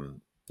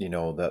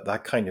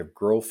 that kind of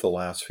growth the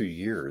last few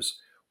years.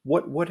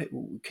 What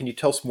can you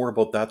tell us more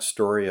about that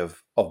story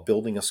of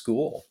building a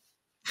school?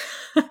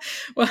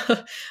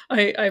 Well,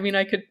 I mean,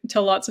 I could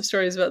tell lots of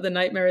stories about the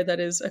nightmare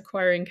that is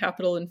acquiring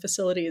capital and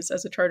facilities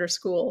as a charter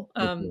school.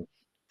 Mhm.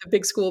 The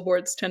big school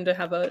boards tend to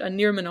have a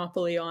near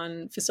monopoly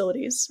on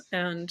facilities,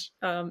 and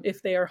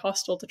if they are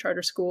hostile to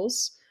charter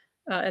schools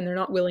and they're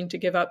not willing to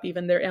give up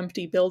even their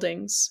empty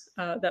buildings,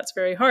 that's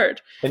very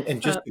hard. And Uh,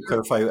 just to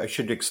clarify, I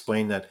should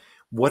explain that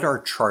what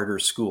are charter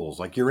schools?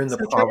 Like you're in the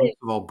so charter province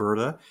of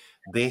Alberta,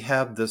 they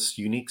have this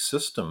unique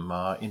system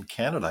in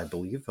Canada, I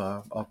believe,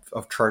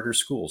 of charter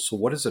schools. So,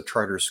 what is a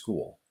charter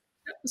school?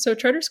 So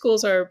charter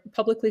schools are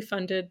publicly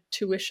funded,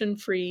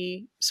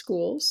 tuition-free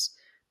schools.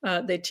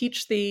 They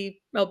teach the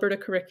Alberta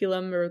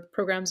curriculum or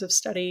programs of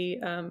study.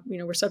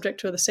 We're subject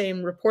to the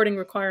same reporting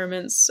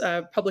requirements,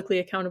 publicly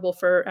accountable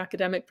for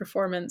academic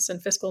performance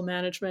and fiscal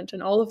management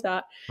and all of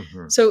that.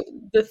 Mhm. So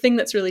the thing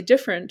that's really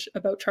different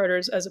about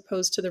charters as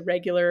opposed to the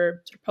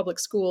regular sort of public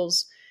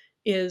schools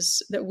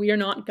is that we are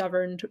not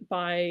governed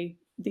by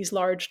these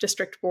large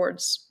district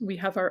boards. We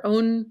have our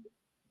own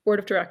board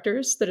of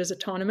directors that is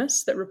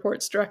autonomous, that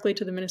reports directly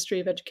to the Ministry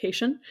of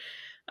Education.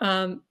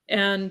 And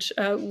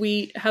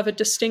we have a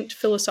distinct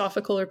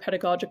philosophical or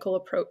pedagogical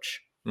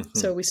approach. Mhm.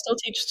 So we still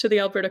teach to the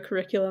Alberta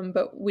curriculum,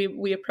 but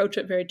we approach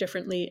it very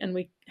differently, and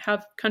we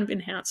have kind of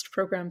enhanced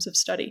programs of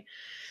study.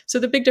 So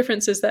the big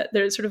difference is that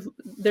there's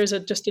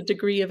just a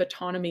degree of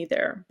autonomy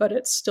there, but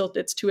it's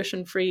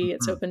tuition free.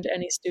 It's Mhm. open to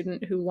any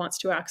student who wants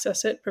to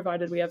access it,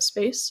 provided we have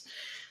space.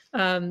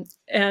 And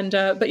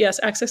but yes,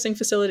 accessing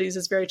facilities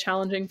is very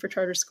challenging for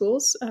charter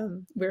schools.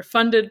 We're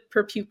funded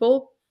per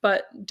pupil,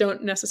 but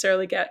don't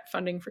necessarily get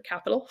funding for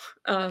capital.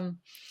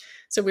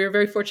 So we were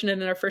very fortunate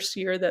in our first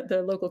year that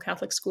the local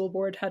Catholic school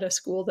board had a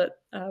school that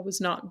was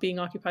not being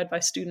occupied by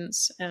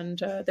students, and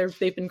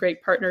they've been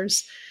great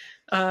partners.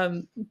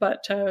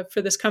 But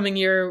for this coming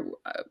year,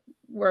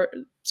 where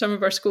some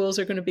of our schools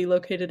are going to be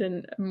located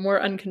in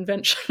more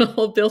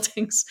unconventional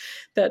buildings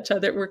that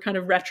we're kind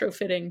of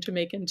retrofitting to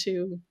make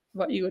into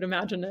what you would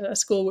imagine a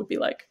school would be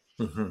like.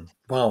 Mhm.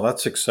 Wow,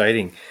 that's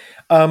exciting.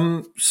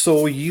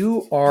 So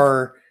you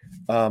are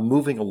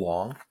moving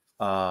along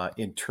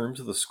in terms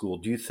of the school.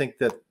 Do you think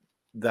that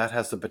that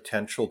has the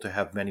potential to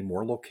have many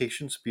more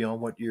locations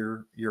beyond what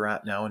you're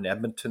at now in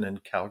Edmonton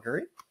and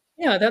Calgary?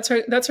 Yeah, that's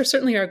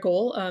certainly our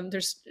goal.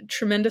 There's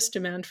tremendous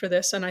demand for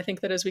this, and I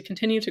think that as we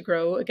continue to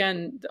grow,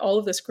 again, all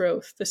of this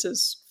growth, this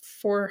is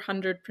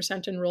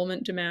 400%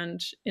 enrollment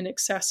demand in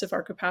excess of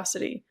our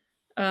capacity.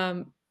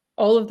 Um,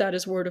 all of that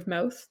is word of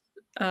mouth,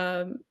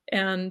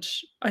 and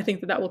I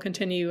think that that will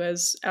continue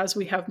as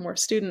we have more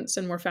students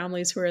and more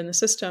families who are in the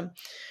system.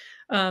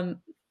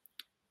 Um,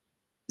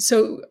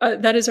 so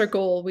that is our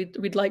goal.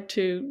 We'd like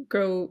to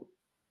grow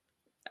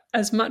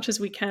as much as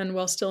we can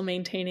while still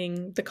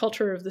maintaining the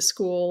culture of the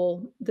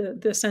school,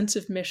 the sense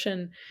of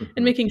mission, and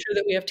Hmm. making sure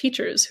that we have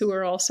teachers who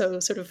are also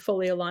sort of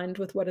fully aligned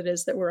with what it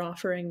is that we're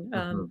offering,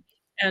 Hmm.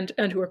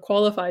 and who are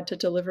qualified to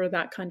deliver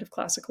that kind of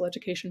classical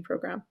education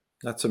program.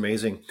 That's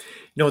amazing.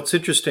 It's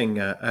interesting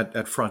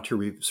at Frontier,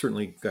 we've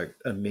certainly got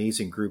an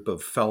amazing group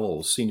of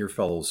fellows, senior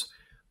fellows,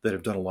 that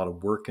have done a lot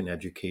of work in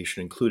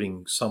education,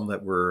 including some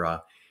that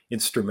were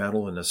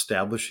instrumental in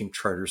establishing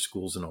charter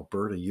schools in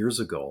Alberta years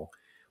ago.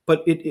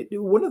 But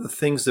one of the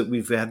things that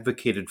we've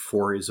advocated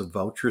for is a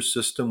voucher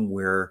system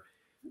where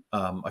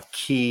a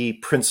key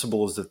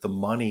principle is that the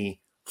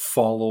money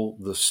follow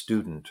the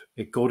student.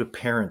 It go to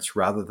parents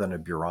rather than a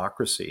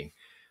bureaucracy.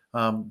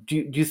 Do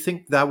you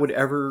think that would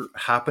ever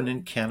happen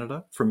in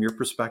Canada from your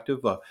perspective?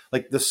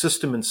 Like the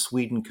system in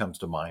Sweden comes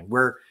to mind,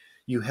 where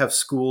you have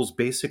schools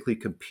basically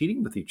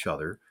competing with each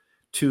other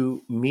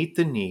to meet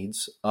the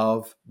needs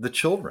of the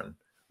children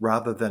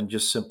rather than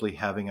just simply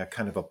having a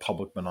kind of a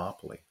public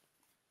monopoly.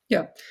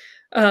 Yeah.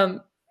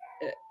 Um,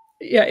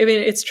 yeah, I mean,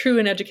 it's true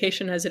in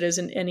education as it is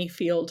in any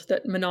field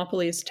that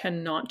monopolies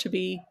tend not to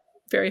be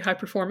very high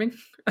performing.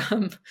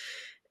 Um,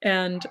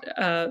 and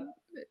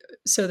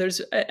so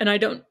and I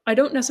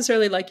don't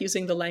necessarily like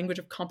using the language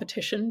of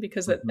competition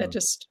because that Hmm.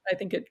 just, I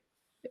think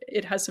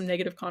it has some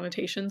negative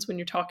connotations when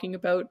you're talking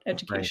about Right.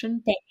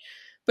 education.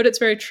 But it's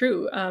very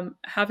true.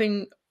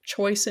 Having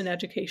choice in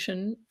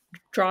education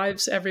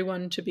drives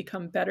everyone to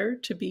become better,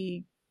 to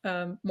be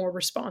more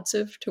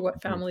responsive to what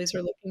Mhm. families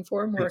are looking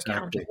for, more Exactly.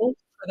 accountable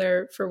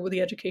for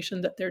the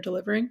education that they're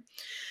delivering.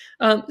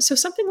 So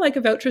something like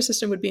a voucher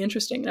system would be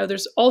interesting. Now,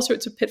 there's all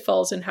sorts of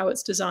pitfalls in how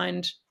it's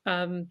designed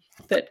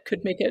that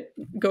could make it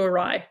go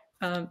awry.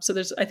 So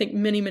there's, I think,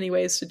 many, many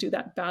ways to do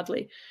that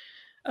badly.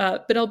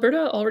 But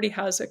Alberta already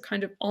has a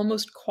kind of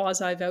almost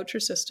quasi voucher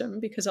system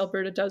because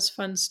Alberta does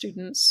fund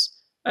students.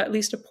 At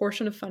least a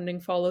portion of funding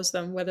follows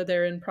them, whether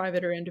they're in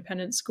private or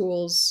independent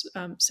schools,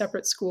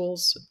 separate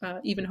schools,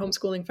 even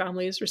homeschooling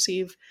families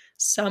receive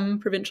some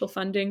provincial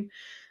funding,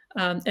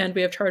 and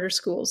we have charter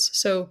schools.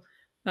 So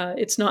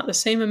it's not the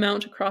same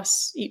amount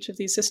across each of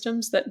these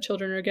systems that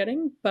children are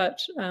getting,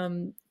 but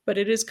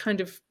it is kind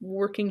of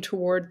working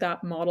toward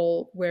that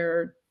model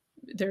where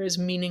there is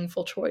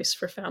meaningful choice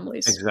for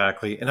families.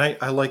 Exactly. And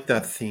I like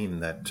that theme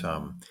that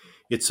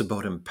it's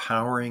about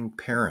empowering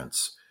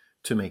parents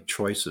to make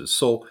choices.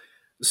 So,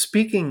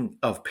 speaking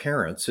of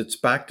parents, it's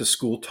back to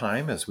school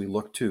time as we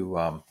look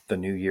to the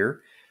new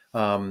year.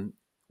 Um,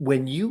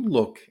 when you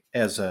look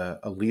as a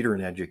leader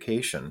in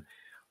education,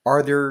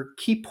 are there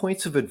key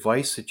points of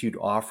advice that you'd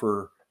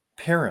offer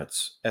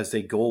parents as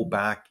they go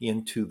back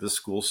into the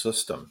school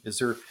system? Is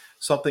there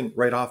something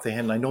right off the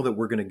hand? I know that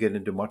we're going to get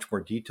into much more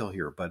detail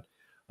here, but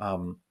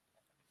um,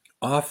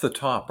 off the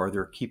top, are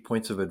there key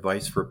points of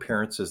advice for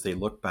parents as they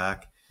look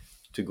back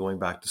to going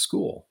back to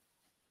school?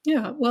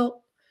 Yeah,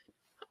 well,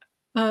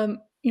 I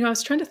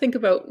was trying to think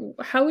about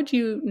how would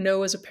you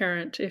know as a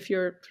parent if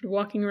you're sort of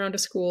walking around a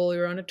school,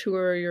 you're on a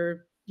tour,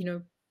 you're,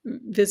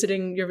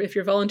 visiting your if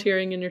you're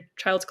volunteering in your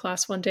child's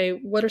class one day,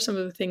 what are some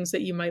of the things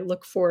that you might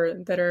look for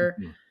that are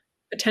Mhm.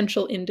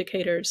 potential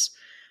indicators?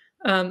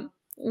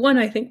 One,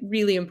 I think,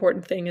 really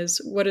important thing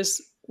is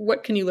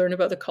what can you learn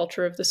about the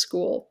culture of the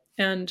school?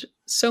 And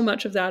so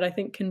much of that, I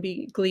think, can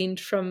be gleaned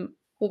from,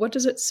 well, what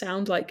does it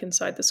sound like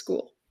inside the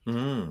school?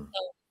 Mm.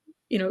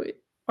 you know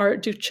are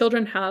do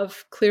children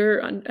have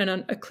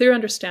a clear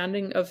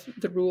understanding of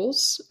the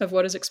rules of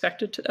what is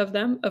expected of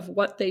them, of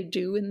what they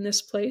do in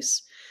this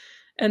place?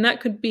 And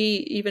that could be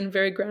even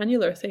very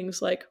granular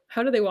things like,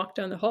 how do they walk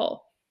down the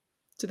hall?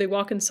 Do they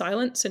walk in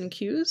silence in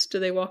queues? Do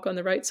they walk on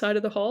the right side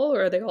of the hall,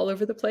 or are they all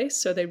over the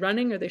place? Are they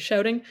running? Are they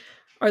shouting?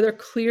 Are there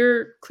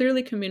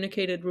clearly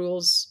communicated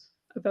rules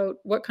about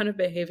what kind of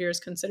behavior is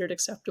considered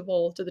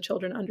acceptable? Do the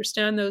children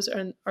understand those,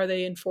 and are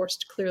they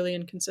enforced clearly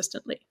and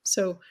consistently?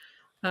 So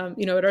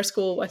at our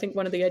school, I think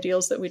one of the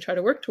ideals that we try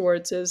to work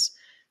towards is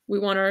we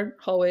want our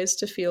hallways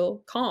to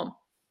feel calm.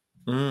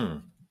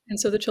 Mm. And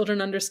so the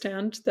children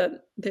understand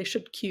that they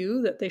should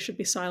queue, that they should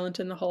be silent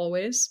in the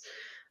hallways,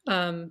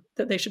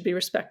 that they should be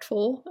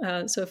respectful.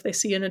 So if they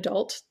see an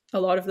adult, a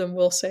lot of them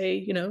will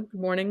say, good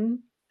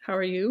morning, how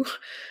are you?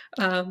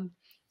 Um,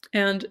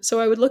 and so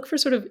I would look for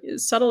sort of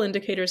subtle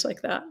indicators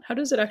like that. How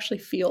does it actually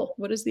feel?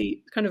 What is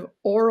the kind of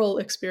oral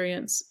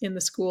experience in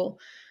the school?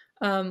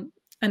 Um,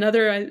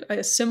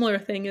 a similar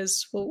thing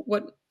is,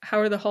 well, how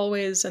are the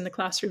hallways and the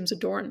classrooms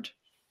adorned?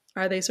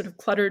 Are they sort of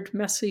cluttered,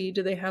 messy?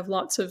 Do they have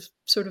lots of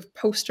sort of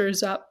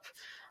posters up?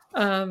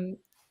 Um,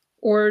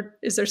 or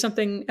is there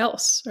something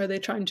else? Are they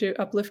trying to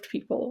uplift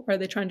people? Are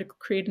they trying to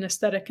create an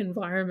aesthetic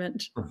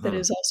environment that Mhm.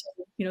 is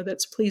also,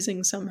 that's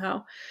pleasing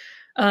somehow?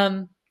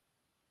 Um,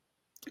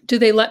 do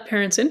they let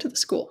parents into the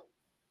school?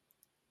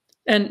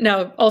 And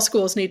now all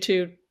schools need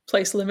to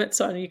place limits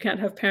on, you can't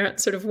have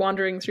parents sort of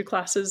wandering through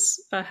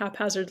classes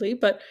haphazardly.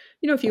 But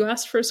if you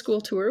asked for a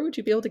school tour, would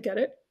you be able to get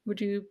it?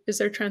 Is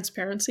there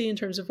transparency in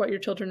terms of what your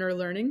children are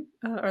learning?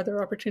 Are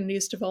there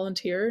opportunities to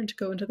volunteer and to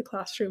go into the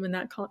classroom in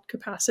that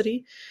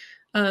capacity?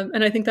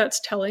 And I think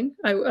that's telling.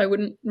 I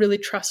wouldn't really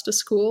trust a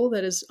school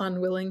that is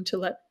unwilling to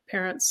let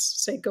parents,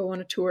 say, go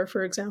on a tour,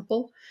 for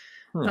example,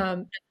 Hmm.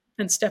 um,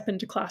 and step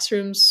into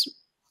classrooms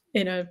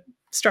in a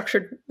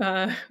structured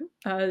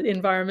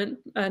environment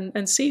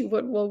and see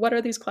what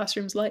are these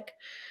classrooms like.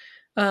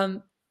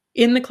 Um,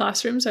 in the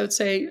classrooms, I would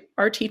say,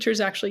 are teachers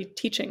actually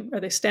teaching? Are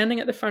they standing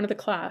at the front of the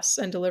class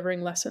and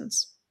delivering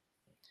lessons?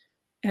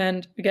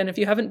 And again, if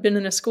you haven't been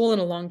in a school in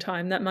a long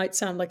time, that might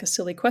sound like a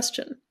silly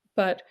question,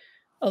 but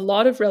a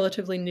lot of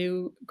relatively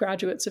new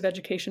graduates of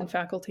education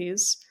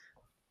faculties,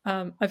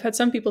 I've had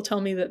some people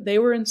tell me that they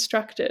were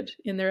instructed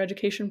in their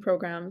education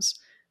programs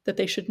that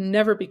they should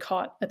never be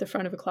caught at the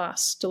front of a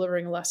class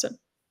delivering a lesson.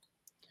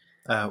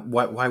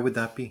 Why would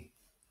that be?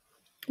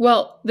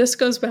 Well, this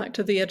goes back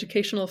to the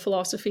educational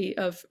philosophy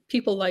of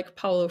people like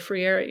Paulo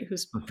Freire,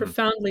 who's Hmm.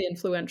 profoundly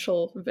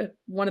influential,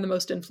 one of the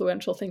most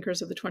influential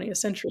thinkers of the 20th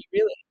century,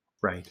 really.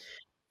 Right.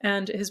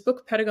 And his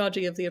book,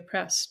 Pedagogy of the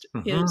Oppressed,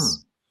 Hmm.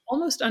 is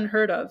almost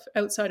unheard of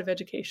outside of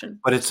education,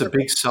 But it's a where,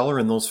 big seller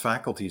in those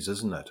faculties,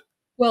 isn't it?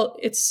 well,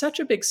 it's such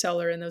a big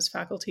seller in those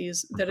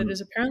faculties that it Hmm.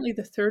 is apparently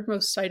the third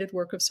most cited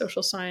work of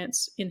social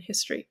science in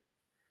history.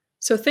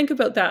 So think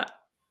about that.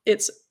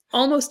 It's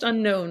almost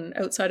unknown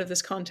outside of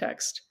this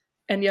context,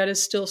 and yet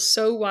is still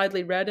so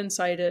widely read and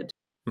cited.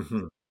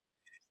 Hmm.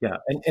 Yeah,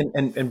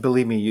 and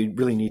believe me, you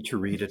really need to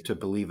read it to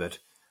believe it.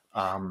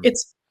 Um,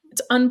 It's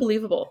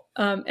unbelievable.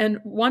 And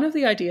one of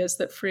the ideas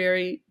that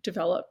Freire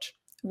developed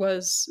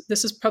was,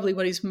 this is probably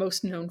what he's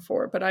most known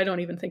for, but I don't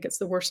even think it's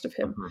the worst of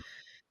him. mhm,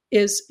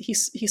 Is he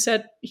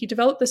said he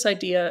developed this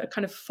idea, a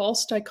kind of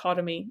false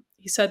dichotomy.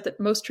 He said that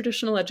most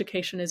traditional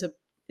education is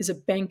a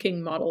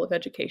banking model of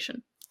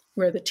education,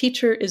 where the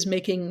teacher is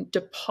making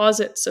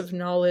deposits of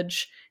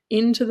knowledge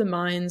into the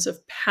minds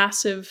of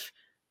passive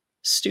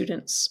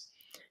students.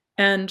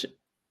 And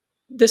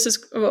this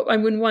is, well, I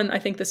mean, one, I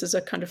think this is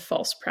a kind of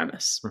false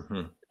premise.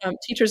 mhm,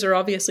 Teachers are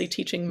obviously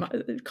teaching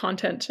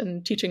content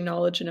and teaching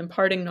knowledge and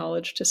imparting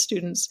knowledge to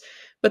students.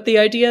 But the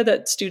idea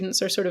that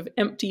students are sort of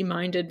empty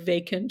minded,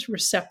 vacant,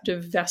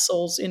 receptive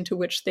vessels into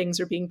which things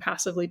are being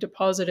passively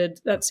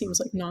deposited, that mhm. seems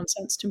like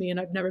nonsense to me. And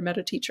I've never met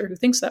a teacher who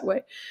thinks that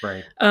way.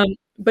 Right.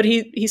 But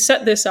he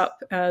set this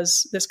up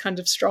as this kind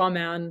of straw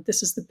man.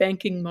 This is the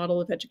banking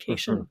model of Mhm,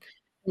 education.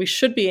 We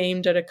should be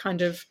aimed at a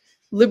kind of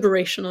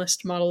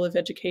liberationist model of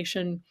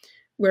education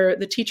where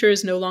the teacher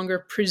is no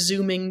longer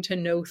presuming to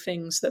know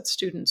things that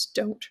students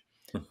don't.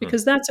 mhm,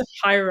 Because that's a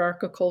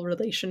hierarchical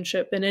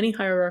relationship. And any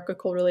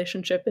hierarchical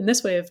relationship in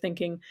this way of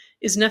thinking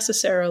is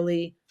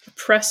necessarily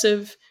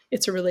oppressive.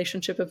 It's a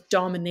relationship of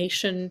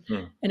domination,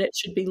 mm, and it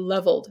should be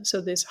leveled.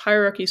 So these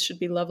hierarchies should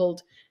be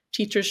leveled.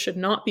 Teachers should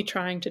not be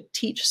trying to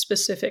teach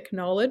specific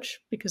knowledge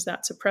because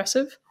that's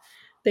oppressive.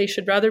 They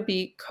should rather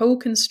be co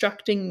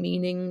constructing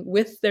meaning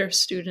with their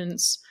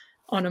students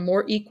on a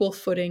more equal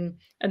footing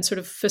and sort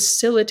of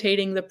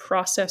facilitating the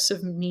process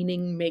of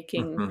meaning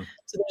making. mhm.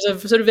 So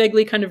there's a sort of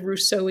vaguely kind of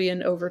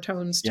Rousseauian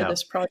overtones to Yeah.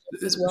 this project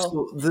as well.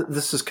 So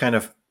this is kind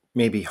of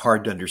maybe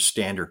hard to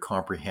understand or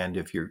comprehend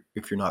if you're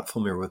not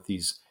familiar with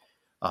these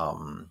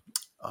um,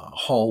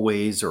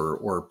 hallways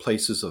or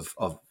places of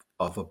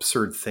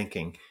absurd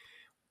thinking.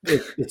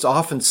 It's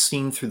often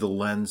seen through the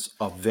lens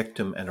of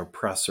victim and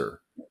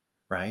oppressor,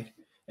 right?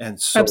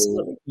 And so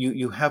Absolutely.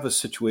 you have a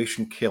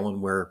situation, Caylan,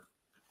 where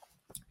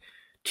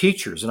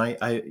teachers, and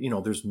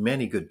there's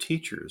many good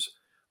teachers,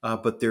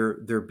 but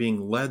they're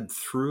being led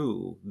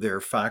through their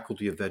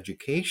faculty of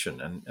education,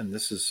 and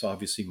this is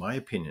obviously my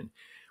opinion,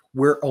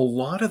 where a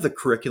lot of the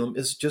curriculum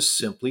is just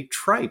simply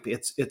tripe.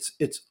 It's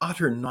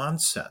utter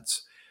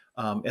nonsense,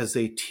 as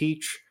they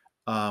teach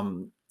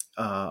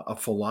a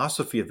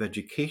philosophy of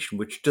education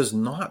which does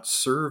not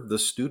serve the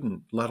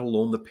student, let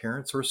alone the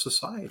parents or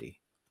society.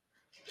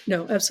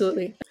 No,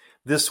 absolutely.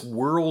 This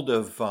world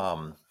of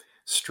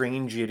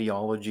strange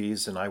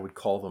ideologies, and I would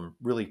call them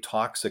really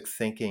toxic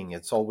thinking,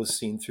 it's always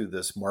seen through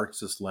this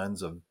Marxist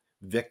lens of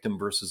victim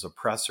versus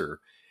oppressor,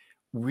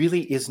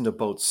 really isn't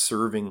about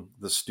serving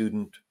the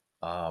student,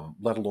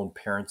 let alone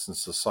parents and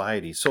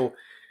society. So,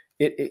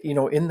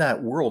 in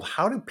that world,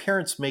 how do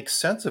parents make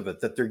sense of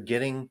it that they're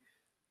getting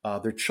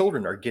their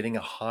children are getting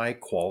a high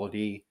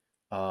quality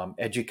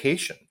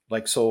education?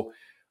 Like so.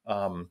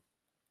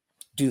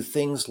 Do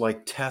things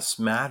like tests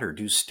matter?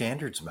 Do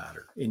standards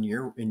matter in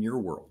your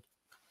world?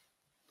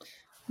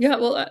 Yeah,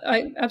 well,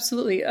 I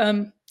absolutely.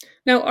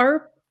 Now,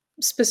 our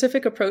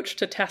specific approach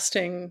to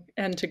testing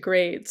and to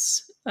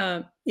grades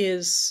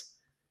is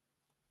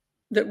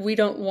that we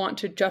don't want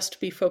to just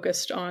be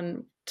focused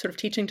on sort of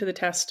teaching to the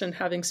test and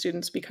having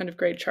students be kind of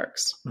grade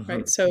sharks, right?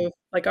 Hmm. So,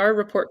 like our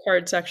report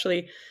cards,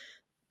 actually,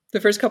 the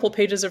first couple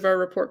pages of our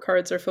report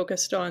cards are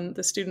focused on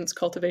the students'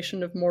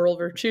 cultivation of moral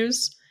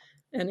virtues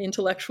and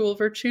intellectual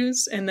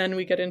virtues, and then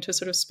we get into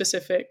sort of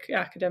specific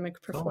academic Oh,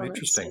 performance.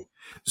 interesting.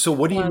 So,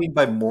 what do you Um, mean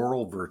by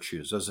moral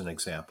virtues, as an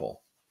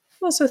example?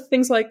 well, so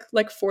things like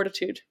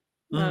fortitude.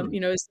 Mm,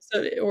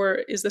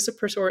 Is this a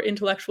person, or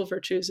intellectual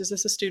virtues? Is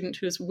this a student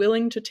who is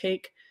willing to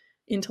take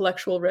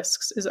intellectual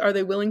risks? Are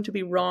they willing to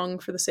be wrong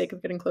for the sake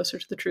of getting closer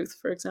to the truth,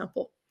 for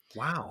example?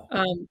 Wow.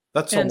 Um,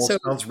 That's and so,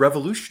 almost sounds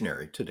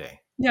revolutionary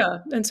today. yeah,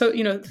 and so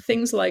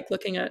things like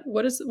looking at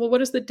what is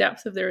the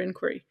depth of their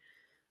inquiry?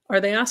 Are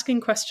they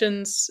asking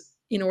questions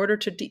in order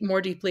to more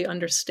deeply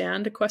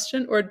understand a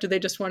question, or do they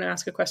just want to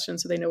ask a question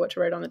so they know what to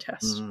write on the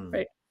test, Mm,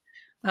 right?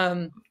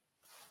 Um,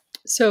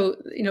 so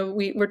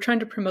we're trying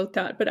to promote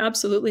that, but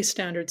absolutely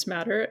standards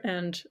matter,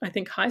 and I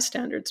think high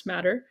standards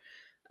matter.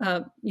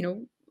 uh, you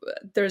know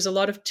there's a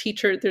lot of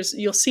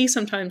you'll see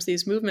sometimes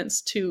these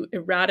movements to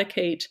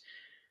eradicate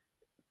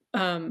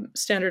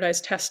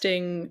standardized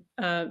testing,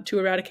 to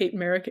eradicate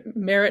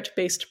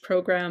merit-based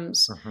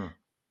programs, mhm,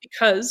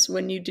 because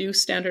when you do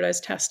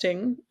standardized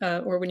testing,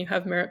 or when you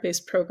have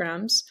merit-based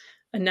programs,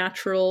 a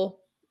natural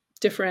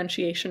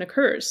differentiation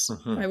occurs.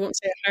 mhm, I won't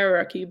say a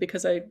hierarchy,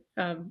 because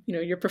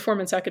your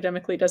performance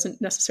academically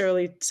doesn't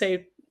necessarily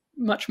say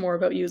much more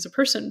about you as a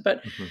person, mhm.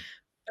 but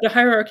a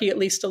hierarchy, at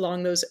least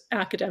along those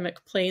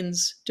academic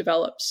planes,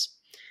 develops.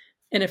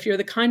 And if you're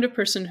the kind of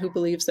person who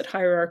believes that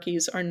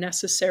hierarchies are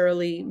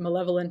necessarily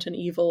malevolent and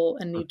evil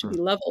and need to Mhm. be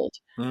leveled,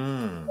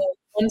 Mm, well,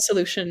 one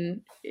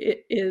solution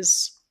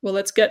is, well,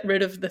 let's get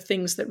rid of the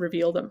things that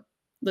reveal them.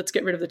 Let's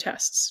get rid of the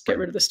tests, get right.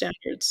 rid of the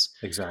standards.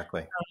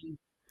 Exactly.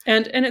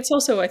 And it's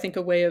also, I think,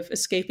 a way of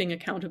escaping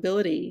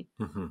accountability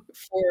Mhm.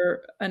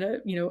 for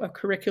a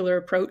curricular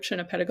approach and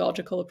a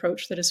pedagogical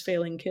approach that is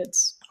failing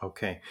kids.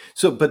 Okay.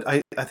 So, but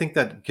I think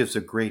that gives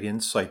a great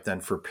insight then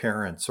for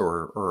parents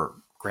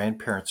or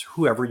grandparents,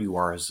 whoever you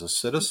are as a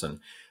citizen,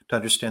 to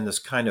understand this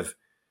kind of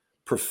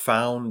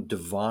profound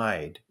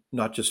divide,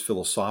 not just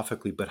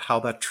philosophically, but how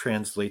that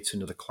translates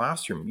into the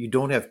classroom. You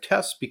don't have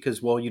tests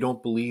because, well, you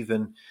don't believe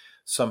in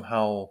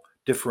somehow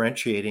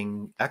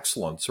differentiating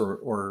excellence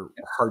or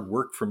hard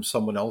work from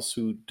someone else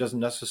who doesn't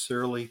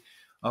necessarily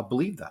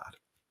believe that.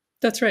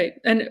 That's right.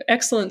 And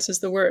excellence is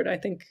the word. I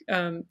think,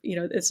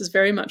 this is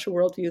very much a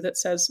worldview that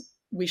says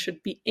we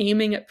should be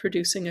aiming at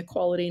producing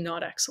equality,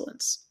 not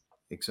excellence.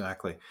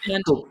 Exactly.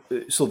 And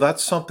So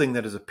that's something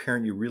that as a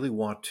parent you really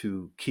want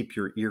to keep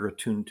your ear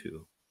attuned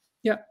to.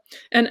 yeah,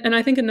 and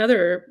I think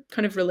another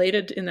kind of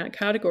related in that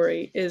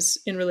category is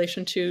in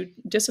relation to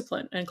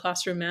discipline and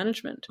classroom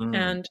management. Mm,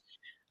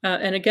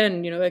 And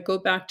again, I go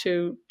back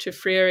to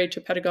Freire,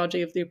 to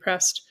pedagogy of the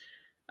oppressed.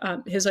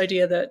 His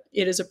idea that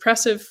it is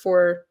oppressive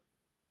for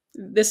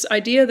this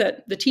idea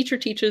that the teacher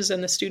teaches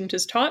and the student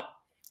is taught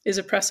is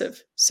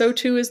oppressive. So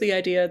too is the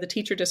idea the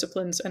teacher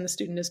disciplines and the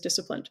student is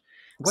disciplined.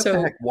 what the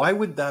heck? So Why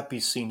would that be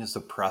seen as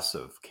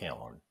oppressive,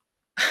 Caylan?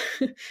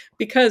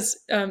 because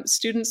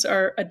students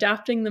are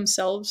adapting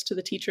themselves to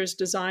the teacher's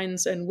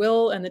designs and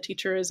will, and the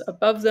teacher is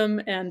above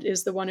them and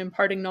is the one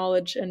imparting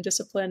knowledge and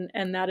discipline,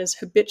 and that is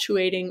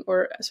habituating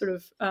or sort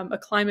of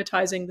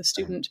acclimatizing the Right.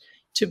 student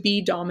to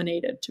be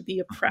dominated, to be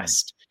Mhm,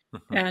 oppressed.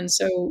 mhm, And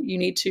so you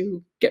need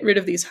to get rid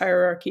of these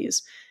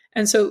hierarchies.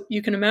 And so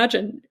you can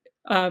imagine,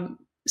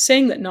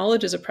 saying that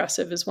knowledge is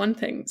oppressive is one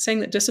thing,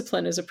 saying that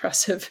discipline is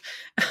oppressive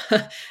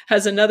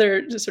has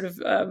another sort of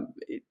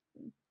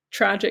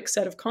tragic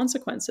set of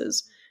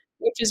consequences,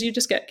 which is you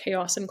just get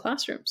chaos in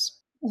classrooms.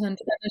 And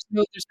there's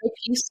no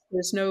peace.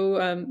 There's no,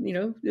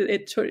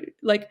 it sort of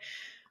like,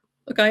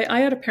 look, I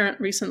had a parent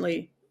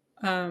recently.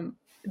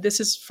 This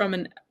is from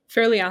an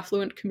fairly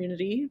affluent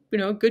community,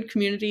 good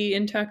community,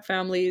 intact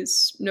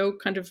families, no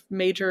kind of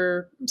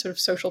major sort of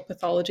social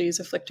pathologies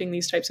afflicting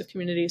these types of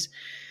communities.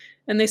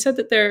 And they said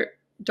that their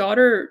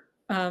daughter,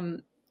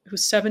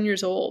 who's 7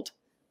 years old,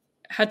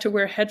 had to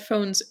wear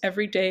headphones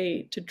every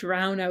day to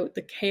drown out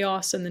the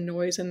chaos and the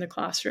noise in the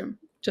classroom,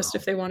 just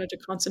if wow, they wanted to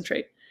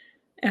concentrate.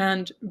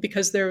 And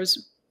because there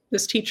was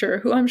this teacher,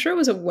 who I'm sure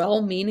was a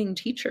well meaning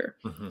teacher,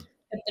 mhm,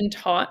 had been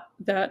taught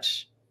that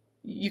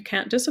you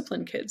can't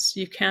discipline kids,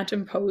 you can't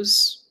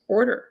impose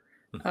order.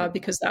 mhm,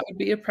 Because that would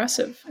be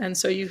oppressive. And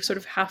so you sort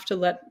of have to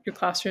let your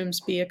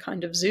classrooms be a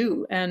kind of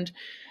zoo. And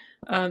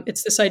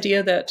it's this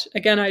idea that,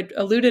 again, I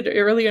alluded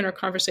earlier in our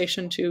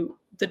conversation to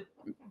the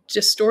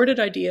distorted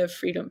idea of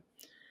freedom.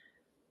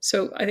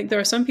 So I think there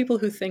are some people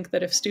who think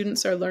that if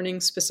students are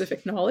learning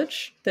specific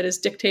knowledge that is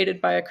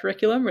dictated by a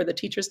curriculum or the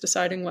teacher's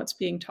deciding what's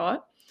being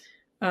taught,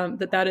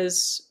 that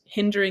is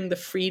hindering the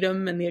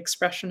freedom and the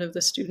expression of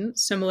the student.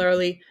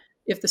 Similarly,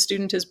 if the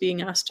student is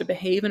being asked to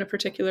behave in a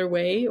particular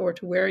way, or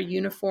to wear a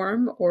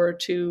uniform, or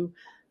to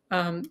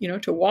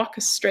walk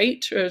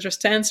straight, or just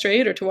stand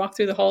straight, or to walk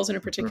through the halls in a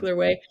mhm, particular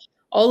way,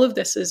 all of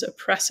this is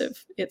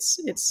oppressive. It's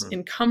mhm,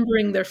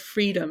 encumbering their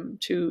freedom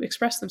to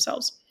express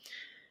themselves.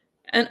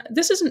 And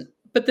this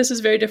is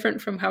very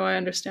different from how I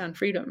understand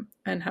freedom,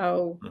 and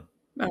how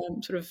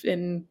mhm, sort of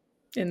in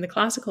the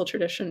classical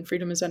tradition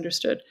freedom is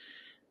understood.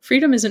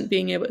 Freedom isn't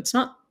being able, it's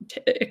not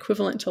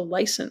equivalent to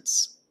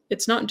license.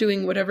 It's not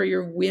doing whatever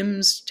your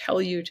whims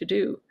tell you to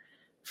do.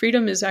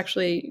 Freedom is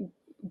actually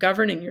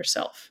governing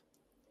yourself,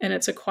 and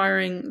it's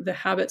acquiring the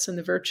habits and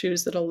the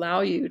virtues that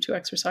allow you to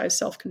exercise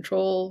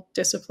self-control,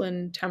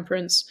 discipline,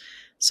 temperance,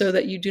 so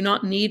that you do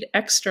not need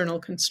external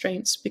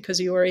constraints, because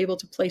you are able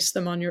to place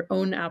them on your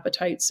own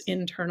appetites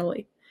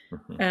internally.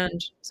 mhm.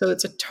 And so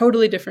it's a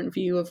totally different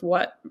view of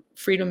what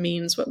freedom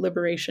means, what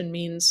liberation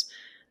means.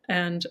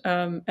 And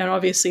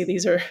obviously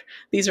these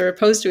are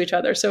opposed to each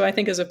other. So I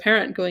think as a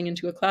parent going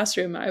into a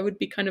classroom, I would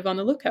be kind of on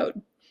the lookout.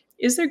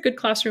 Is there good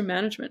classroom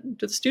management?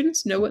 Do the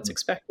students know what's Mhm.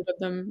 expected of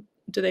them?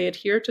 Do they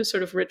adhere to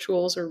sort of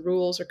rituals or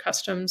rules or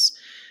customs?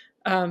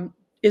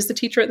 Is the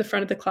teacher at the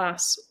front of the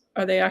class?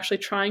 Are they actually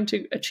trying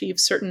to achieve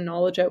certain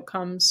knowledge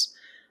outcomes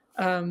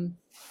um,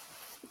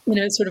 in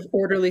a sort of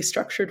orderly,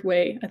 structured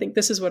way? I think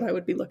this is what I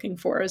would be looking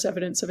for as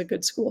evidence of a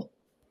good school.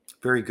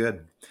 Very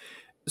good.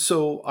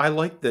 So I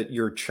like that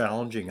you're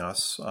challenging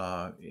us,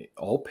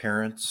 all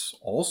parents,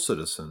 all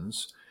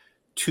citizens,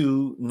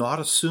 to not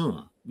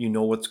assume you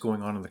know what's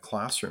going on in the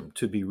classroom,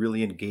 to be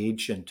really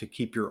engaged and to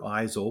keep your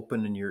eyes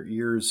open and your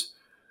ears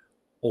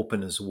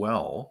open as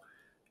well,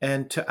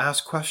 and to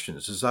ask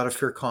questions. Is that a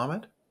fair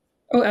comment?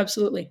 Oh,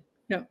 absolutely.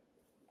 Yeah.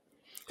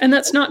 And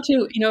that's not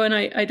to, and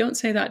I don't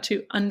say that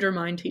to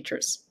undermine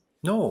teachers.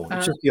 No, it's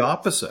Uh, just the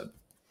opposite.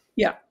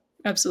 yeah,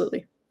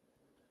 absolutely.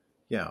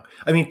 Yeah.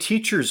 I mean,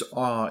 teachers,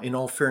 in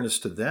all fairness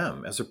to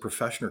them, as a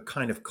profession, are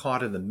kind of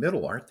caught in the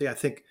middle, aren't they? I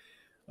think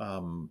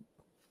um,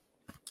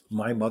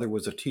 my mother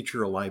was a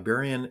teacher, a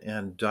librarian,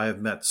 and I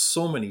have met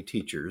so many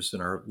teachers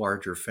in our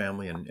larger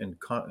family and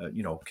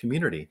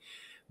community.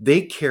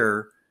 They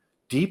care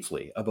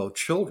deeply about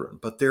children,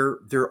 but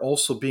they're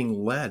also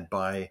being led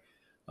by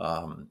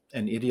an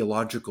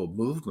ideological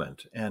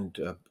movement and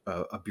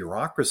a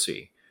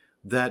bureaucracy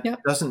that Yeah,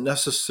 doesn't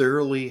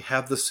necessarily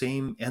have the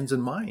same ends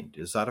in mind.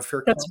 Is that a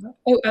fair that's, comment?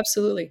 oh,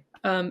 absolutely.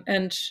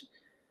 And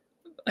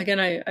again,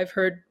 I've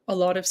heard a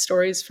lot of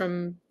stories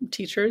from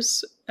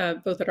teachers,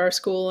 both at our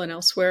school and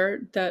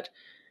elsewhere, that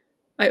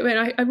I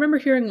remember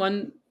hearing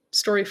one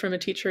story from a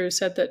teacher who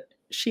said that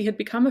she had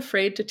become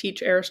afraid to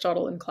teach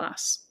Aristotle in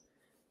class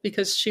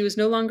because she was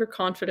no longer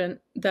confident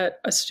that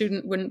a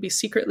student wouldn't be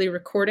secretly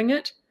recording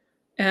it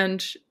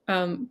and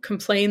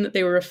complain that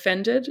they were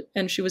offended,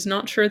 and she was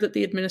not sure that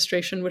the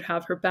administration would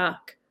have her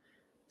back.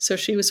 So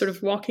she was sort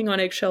of walking on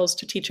eggshells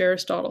to teach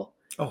Aristotle.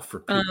 Oh,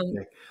 for Pete's Um,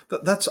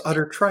 sake. That's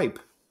utter tripe.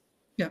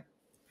 yeah,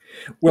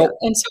 yeah, Well,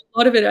 and so a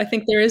lot of it, I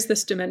think, there is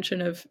this dimension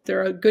of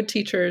there are good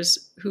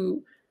teachers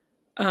who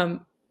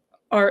um,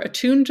 are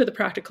attuned to the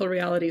practical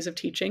realities of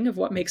teaching, of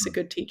what makes a mhm,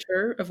 good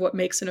teacher, of what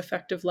makes an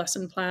effective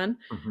lesson plan,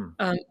 mhm.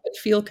 but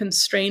feel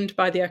constrained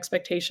by the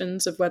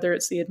expectations of whether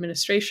it's the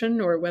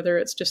administration or whether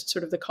it's just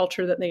sort of the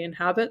culture that they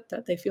inhabit,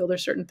 that they feel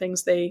there's certain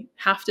things they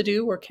have to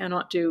do or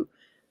cannot do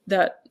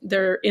that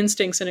their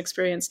instincts and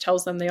experience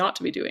tells them they ought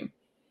to be doing.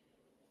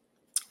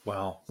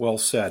 Wow, well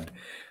said.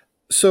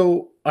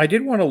 So I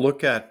did want to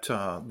look at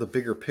the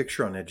bigger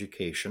picture on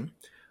education.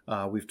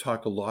 We've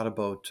talked a lot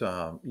about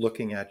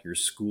looking at your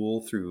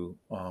school through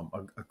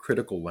a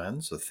critical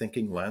lens, a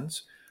thinking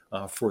lens,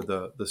 for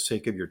the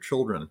sake of your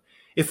children.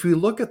 If we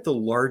look at the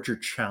larger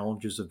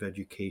challenges of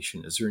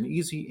education, is there an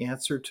easy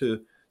answer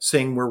to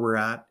saying where we're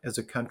at as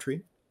a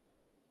country?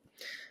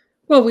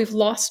 Well, we've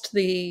lost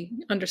the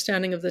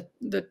understanding of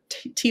the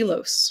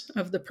telos,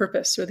 of the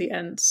purpose or the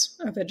ends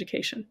of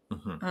education.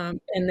 Hmm.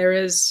 And there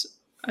is,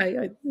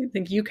 I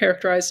think you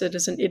characterized it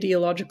as an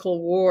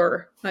ideological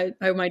war. I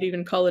might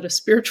even call it a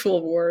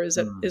spiritual war, is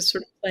that Mm. is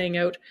sort of playing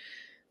out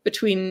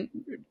between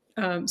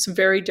some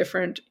very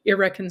different,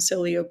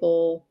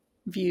 irreconcilable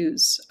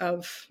views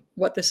of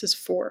what this is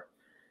for.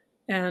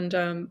 And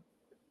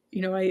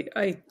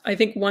I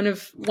think one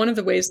of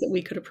the ways that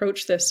we could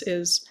approach this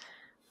is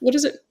what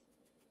does it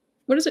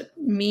what does it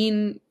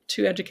mean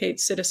to educate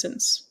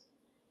citizens?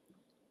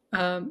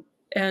 Um,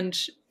 and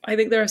I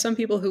think there are some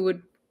people who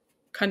would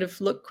kind of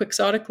look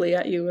quixotically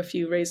at you if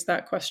you raise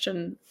that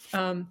question.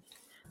 Um,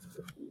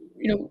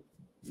 you know,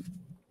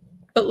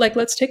 but like,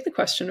 let's take the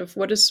question of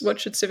what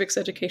should civics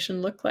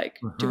education look like?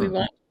 Do we Hmm.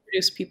 want to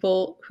produce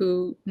people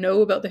who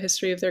know about the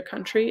history of their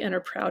country and are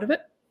proud of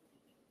it?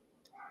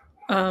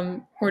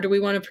 Or do we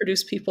want to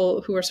produce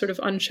people who are sort of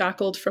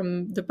unshackled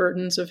from the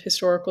burdens of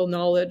historical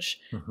knowledge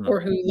Hmm.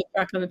 or who look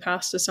back on the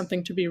past as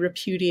something to be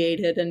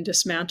repudiated and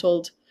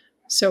dismantled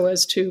so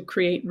as to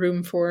create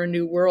room for a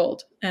new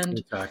world? And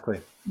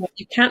Exactly.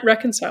 you can't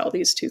reconcile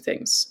these two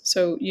things.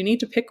 So you need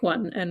to pick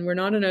one. And we're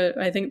not in a,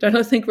 I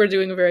don't think we're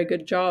doing a very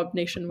good job Mhm.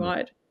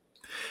 nationwide.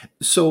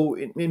 So,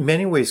 in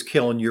many ways,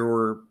 Kellen,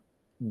 you're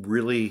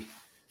really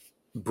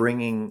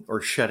bringing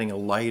or shedding a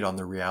light on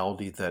the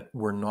reality that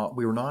we're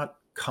not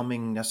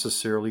coming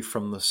necessarily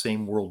from the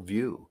same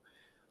worldview,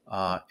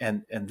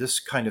 and this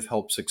kind of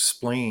helps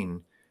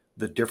explain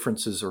the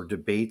differences or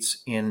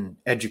debates in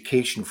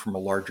education from a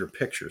larger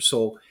picture.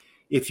 So,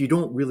 if you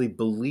don't really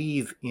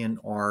believe in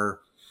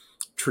our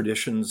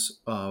traditions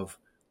of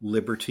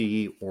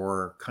liberty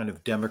or kind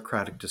of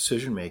democratic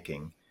decision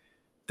making,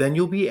 then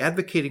you'll be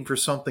advocating for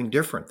something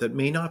different that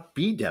may not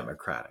be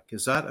democratic.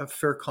 Is that a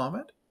fair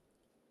comment?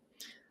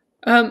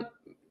 Um,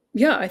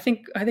 yeah, I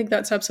think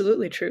that's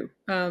absolutely true.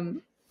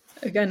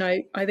 Again,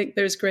 I think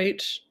there's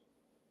great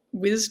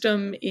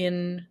wisdom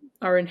in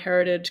our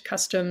inherited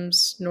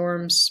customs,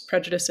 norms,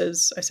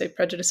 prejudices. I say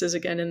prejudices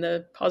again in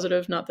the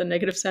positive, not the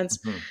negative sense.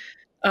 Mhm.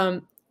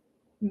 Um,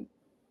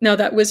 Now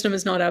that wisdom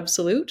is not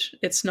absolute.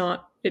 It's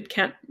not. It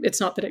can't. It's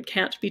not that it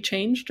can't be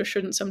changed or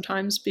shouldn't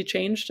sometimes be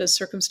changed as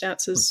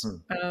circumstances,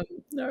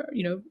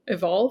 Mhm.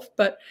 evolve.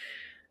 But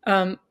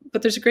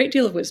there's a great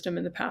deal of wisdom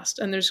in the past,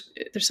 and there's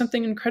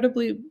something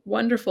incredibly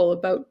wonderful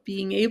about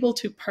being able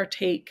to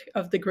partake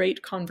of the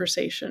great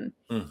conversation,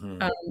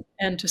 Mhm. um,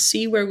 and to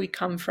see where we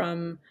come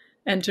from,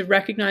 and to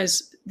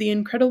recognize the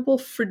incredible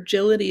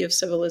fragility of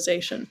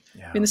civilization. I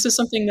mean, Yeah. this is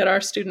something that our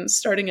students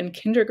starting in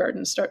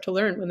kindergarten start to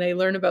learn when they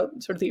learn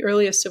about sort of the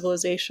earliest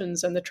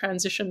civilizations and the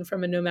transition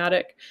from a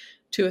nomadic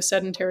to a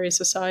sedentary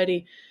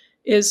society,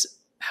 is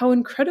how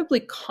incredibly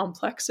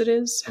complex it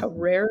is, how Mhm.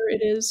 rare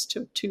it is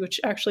to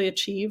actually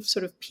achieve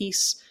sort of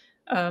peace,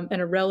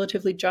 and a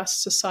relatively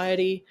just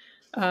society.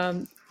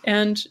 Um,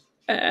 and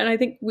and I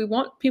think we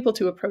want people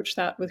to approach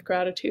that with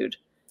gratitude.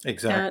 And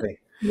Exactly.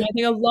 I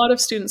think a lot of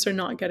students are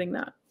not getting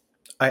that.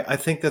 I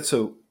think that's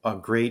a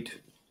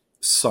great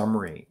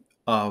summary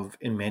of,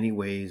 in many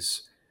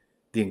ways,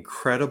 the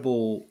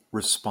incredible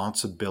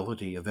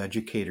responsibility of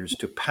educators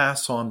to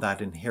pass on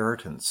that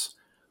inheritance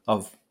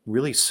of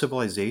really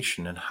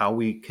civilization and how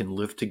we can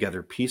live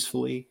together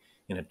peacefully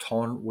in a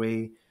tolerant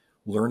way,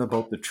 learn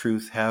about the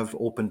truth, have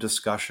open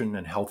discussion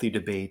and healthy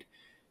debate.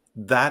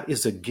 That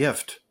is a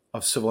gift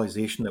of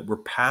civilization that we're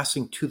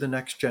passing to the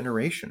next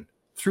generation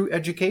through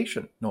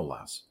education, no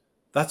less.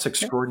 That's Yeah,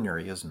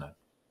 extraordinary, isn't it?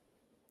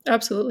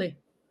 absolutely.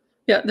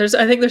 Yeah,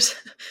 I think there's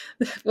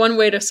one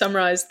way to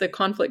summarize the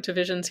conflict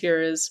divisions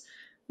here is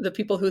the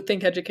people who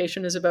think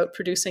education is about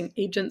producing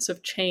agents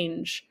of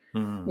change,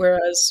 Hmm.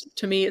 whereas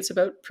to me it's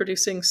about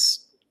producing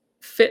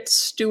fit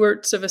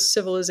stewards of a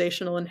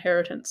civilizational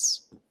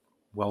inheritance.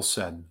 Well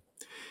said.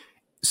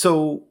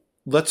 So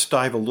let's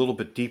dive a little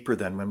bit deeper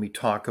then when we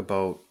talk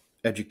about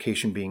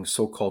education being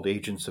so called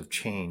agents of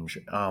change.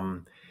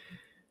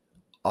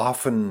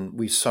 Often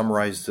we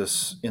summarize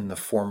this in the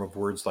form of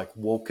words like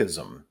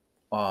wokeism,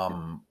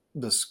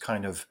 this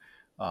kind of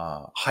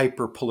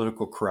hyper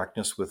political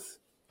correctness with,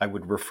 I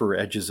would refer,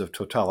 edges of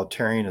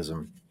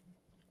totalitarianism,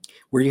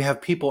 where you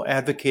have people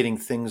advocating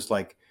things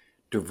like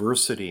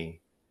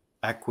diversity,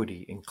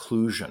 equity,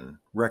 inclusion,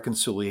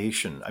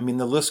 reconciliation. I mean,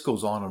 the list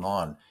goes on and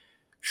on.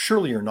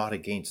 Surely you're not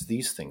against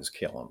these things,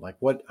 Caitlin. Like,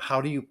 what?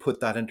 How do you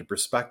put that into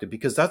perspective?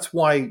 Because that's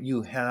why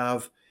you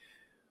have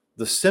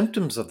the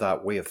symptoms of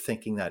that way of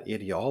thinking, that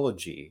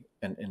ideology.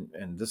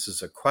 And this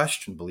is a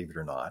question, believe it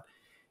or not.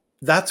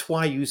 That's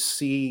why you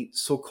see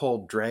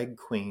so-called drag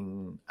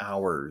queen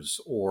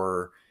hours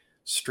or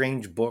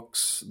strange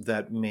books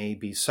that may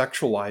be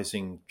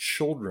sexualizing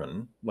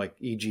children, like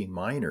e.g.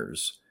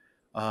 minors,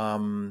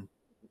 um,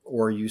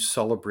 or you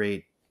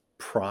celebrate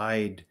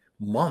Pride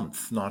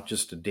Month, not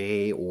just a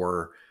day,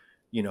 or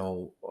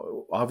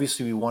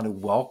obviously we want to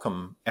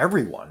welcome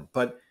everyone,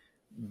 but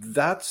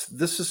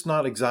this is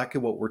not exactly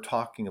what we're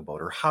talking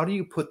about. Or how do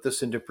you put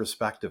this into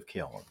perspective,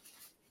 Kaelin?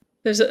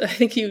 I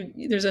think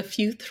there's a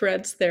few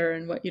threads there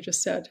in what you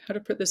just said. How to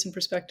put this in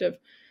perspective?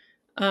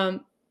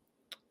 Um,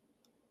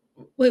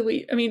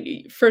 I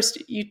mean, first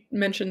you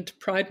mentioned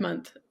Pride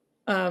Month.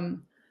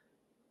 Um,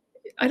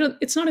 I don't.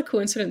 It's not a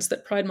coincidence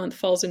that Pride Month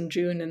falls in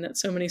June and that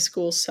so many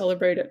schools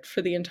celebrate it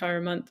for the entire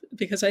month,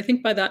 because I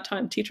think by that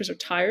time teachers are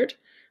tired,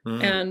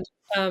 Mm, and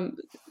um,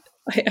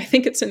 I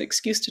think it's an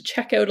excuse to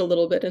check out a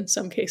little bit in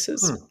some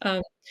cases.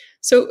 mm,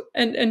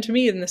 And to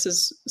me, and this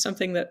is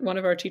something that one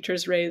of our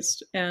teachers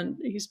raised, and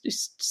he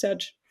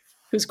said,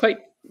 who's quite,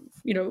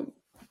 you know,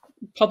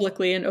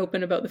 publicly and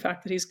open about the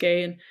fact that he's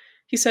gay, and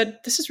he said,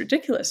 "This is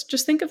ridiculous.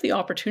 Just think of the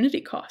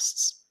opportunity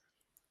costs.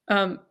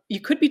 You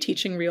could be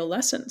teaching real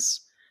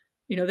lessons.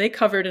 They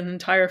covered an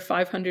entire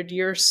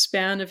 500-year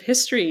span of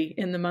history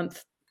in the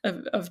month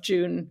of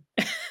June."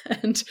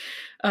 And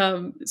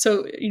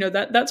so,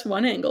 that's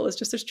one angle, is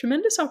just there's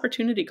tremendous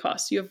opportunity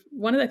costs. You have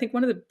I think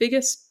one of the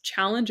biggest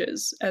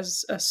challenges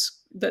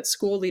that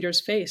school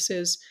leaders face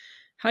is,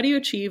 how do you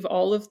achieve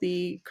all of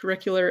the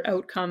curricular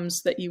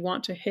outcomes that you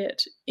want to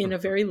hit in a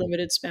mhm. very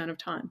limited span of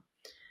time?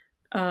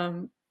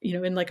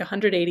 In like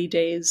 180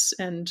 days,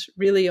 and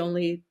really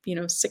only,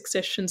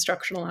 six-ish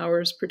instructional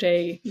hours per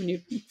day when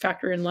you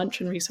factor in lunch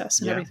and recess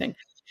and Yeah. everything.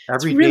 It's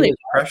Every day really is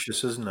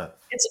precious, isn't it?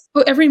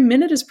 every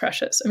minute is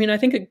precious. I mean, I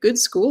think a good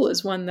school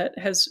is one that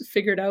has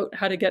figured out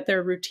how to get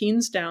their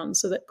routines down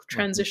so that Mhm.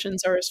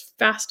 transitions are as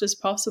fast as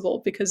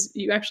possible, because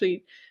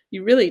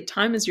you really,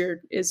 time is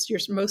your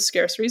most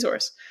scarce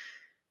resource.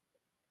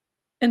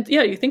 And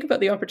yeah, you think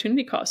about the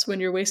opportunity costs when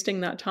you're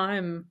wasting that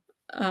time.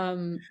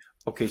 Um,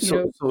 Okay, you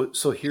so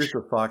know, here's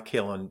the thought,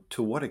 Kaylin.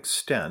 To what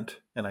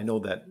extent, and I know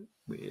that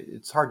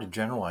it's hard to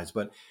generalize,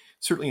 but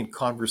certainly in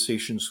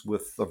conversations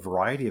with a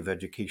variety of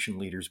education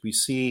leaders, we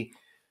see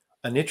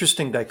an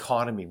interesting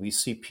dichotomy. We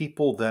see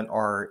people that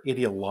are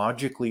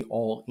ideologically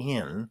all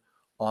in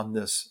on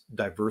this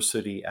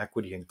diversity,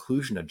 equity,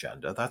 inclusion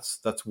agenda.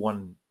 That's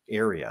one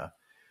area.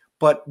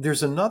 But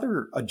there's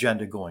another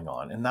agenda going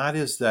on, and that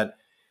is that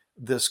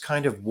this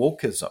kind of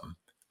wokeism,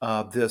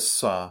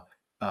 this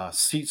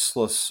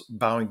ceaseless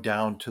bowing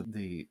down to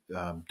the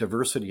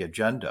diversity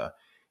agenda,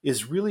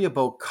 is really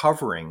about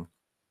covering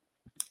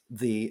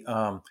the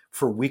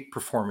for weak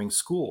performing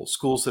schools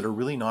that are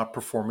really not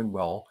performing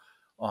well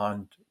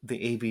on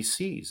the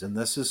ABCs, and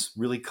this is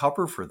really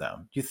cover for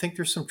them. Do you think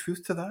there's some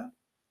truth to that?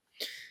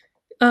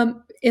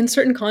 In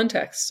certain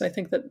contexts, I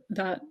think that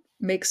that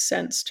makes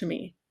sense to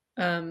me,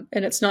 and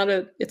it's not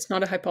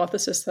a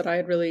hypothesis that I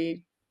had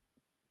really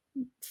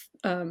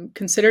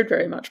considered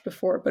very much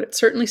before, but it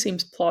certainly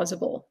seems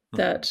plausible Mhm.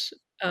 that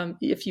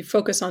if you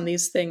focus on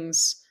these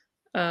things,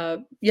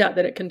 yeah,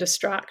 that it can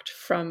distract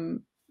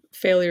from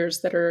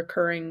failures that are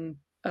occurring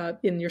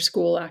in your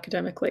school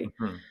academically.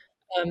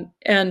 Mhm.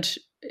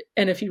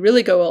 And if you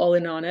really go all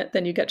in on it,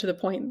 then you get to the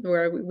point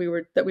where we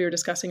were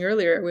discussing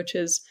earlier, which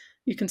is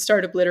you can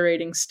start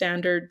obliterating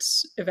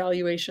standards,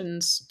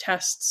 evaluations,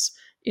 tests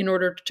in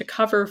order to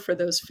cover for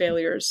those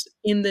failures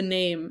in the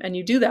name, and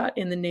you do that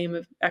in the name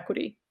of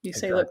equity. You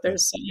say, look, Exactly.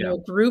 there's Yeah.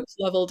 group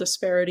level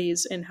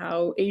disparities in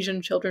how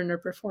Asian children are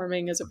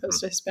performing as opposed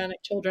Mhm. to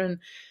Hispanic children.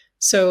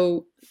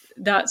 So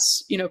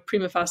that's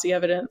prima facie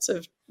evidence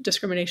of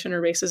discrimination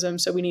or racism.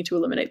 So we need to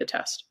eliminate the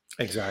test.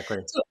 Exactly.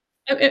 So,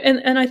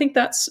 and I think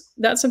that's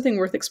something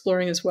worth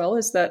exploring as well.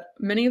 Is that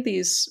many of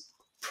these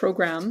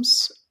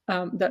programs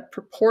that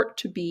purport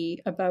to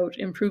be about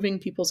improving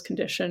people's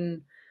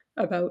condition,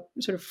 about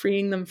sort of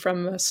freeing them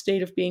from a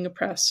state of being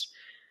oppressed,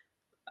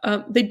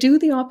 they do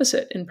the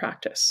opposite in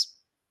practice.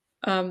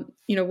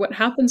 What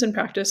happens in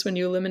practice when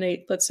you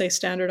eliminate, let's say,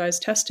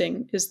 standardized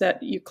testing is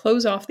that you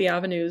close off the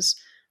avenues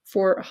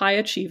for high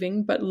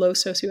achieving but low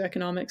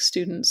socioeconomic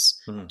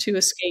students Mhm. to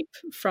escape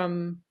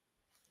from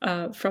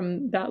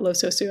that low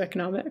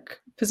socioeconomic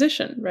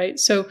position, right?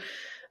 So,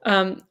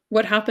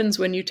 what happens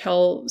when you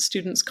tell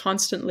students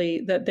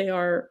constantly that they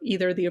are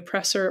either the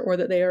oppressor or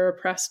that they are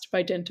oppressed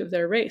by dint of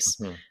their race?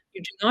 Mhm.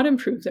 You do not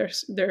improve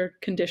their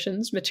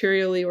conditions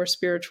materially or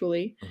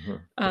spiritually.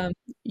 Mhm. Um,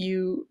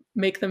 you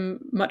make them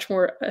much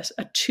more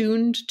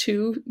attuned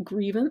to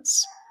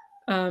grievance,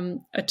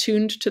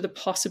 attuned to the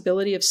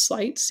possibility of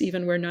slights,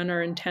 even where none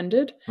are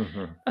intended.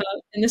 Mhm. Uh,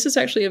 and this is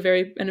actually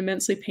an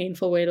immensely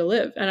painful way to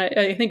live. And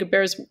I think it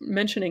bears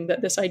mentioning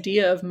that this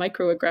idea of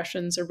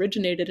microaggressions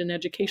originated in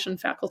education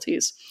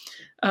faculties.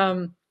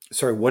 Um,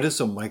 Sorry, what is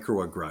a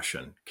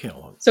microaggression,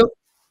 Caylan? so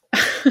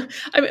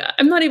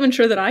I'm not even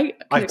sure that I I can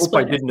hope I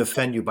explain it. didn't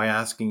offend you by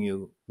asking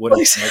you what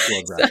Well, is a microaggression.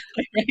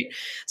 exactly, right?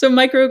 So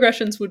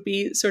microaggressions would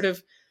be sort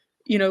of,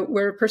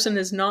 where a person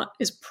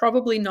is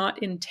probably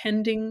not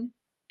intending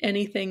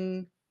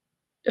anything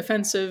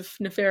offensive,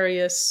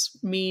 nefarious,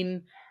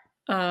 mean,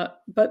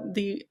 but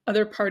the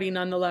other party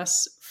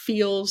nonetheless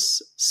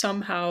feels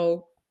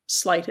somehow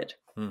slighted.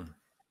 Hmm.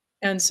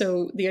 And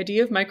so the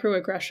idea of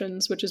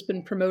microaggressions, which has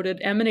been promoted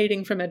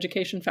emanating from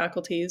education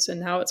faculties and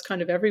now it's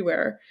kind of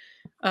everywhere,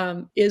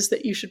 is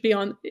that you should be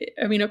on.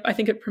 I mean, I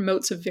think it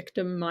promotes a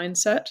victim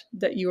mindset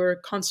that you are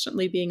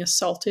constantly being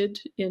assaulted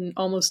in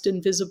almost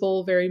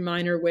invisible, very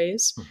minor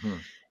ways. Mhm.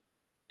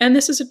 And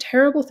this is a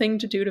terrible thing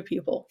to do to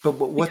people But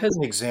what's because,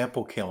 an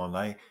example,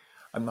 Caylan?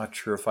 I'm not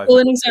sure if I've well,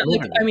 ever an example,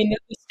 heard like, of I it. mean,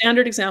 the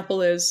standard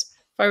example is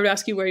if I were to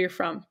ask you where you're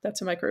from,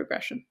 that's a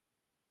microaggression.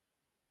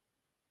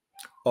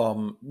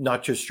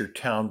 Not just your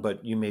town,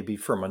 but you may be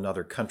from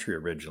another country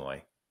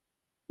originally.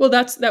 Well,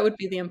 that would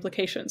be the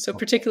implication. So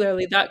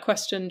particularly that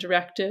question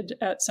directed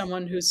at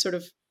someone who's sort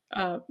of,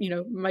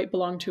 might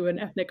belong to an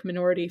ethnic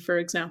minority, for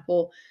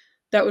example,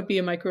 that would be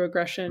a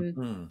microaggression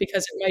Mhm.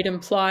 because it might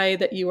imply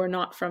that you are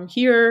not from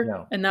here,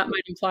 Yeah. and that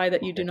might imply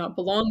that you do Okay. not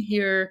belong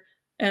here.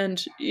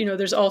 And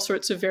there's all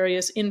sorts of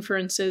various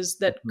inferences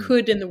that Mhm.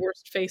 could, in the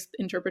worst faith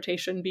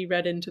interpretation, be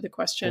read into the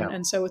question, Yeah.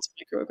 and so it's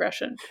a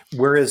microaggression.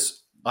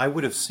 Whereas I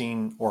would have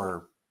seen,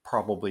 or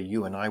probably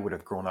you and I would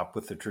have grown up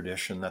with the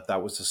tradition that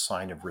that was a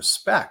sign of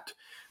respect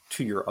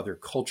to your other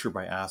culture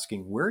by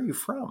asking, "Where are you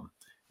from?"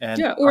 And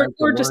Yeah, or trying to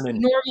or just learn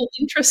in, normal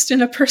interest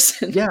in a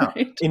person, yeah,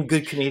 right? in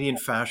good Canadian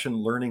fashion,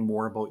 learning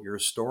more about your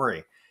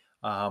story.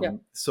 Yeah.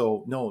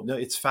 So no,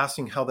 it's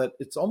fascinating how that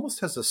it's almost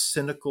has a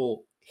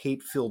cynical,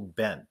 hate-filled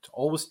bent,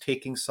 always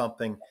taking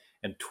something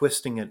and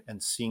twisting it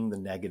and seeing the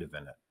negative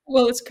in it.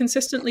 Well, it's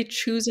consistently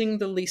choosing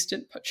the least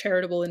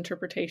charitable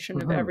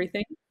interpretation of Mhm.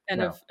 everything,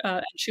 and Yeah.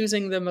 of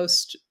choosing the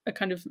most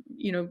kind of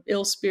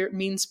ill spirit,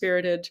 mean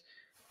spirited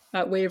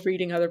way of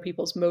reading other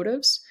people's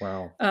motives.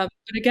 Wow. But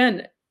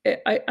again,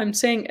 I'm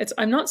saying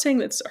I'm not saying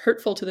that it's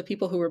hurtful to the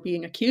people who are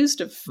being accused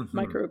of Hmm.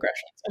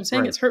 microaggressions. I'm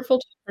saying Right. it's hurtful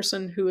to the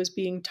person who is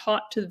being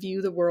taught to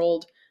view the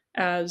world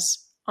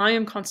as I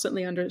am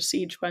constantly under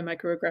siege by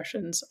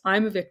microaggressions.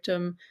 I'm a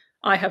victim.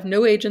 I have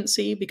no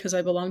agency because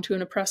I belong to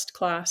an oppressed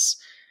class.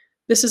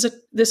 This is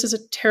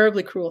a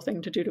terribly cruel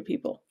thing to do to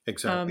people,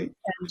 Exactly.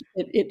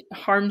 and it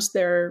harms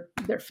their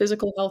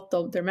physical health,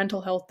 their mental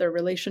health, their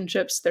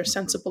relationships, their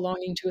sense Mhm. of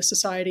belonging to a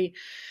society.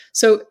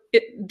 So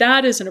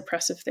that is an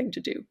oppressive thing to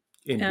do,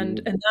 and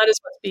Indeed. that is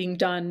what's being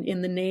done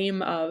in the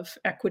name of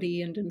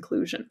equity and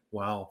inclusion.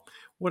 Wow.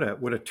 What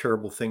a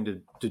terrible thing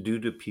to do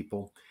to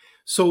people.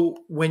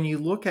 So when you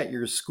look at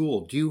your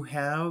school, do you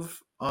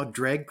have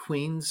drag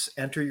queens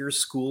enter your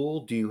school?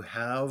 Do you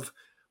have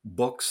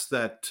books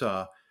that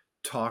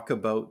talk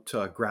about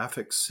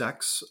graphic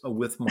sex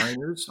with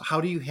minors?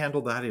 How do you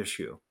handle that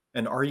issue?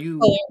 And are you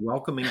Well,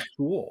 welcoming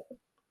school?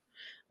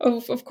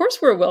 of course,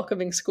 we're a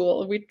welcoming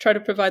school. We try to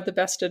provide the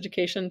best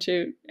education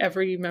to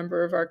every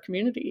member of our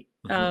community.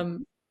 Hmm.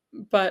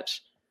 But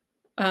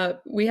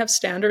we have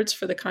standards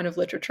for the kind of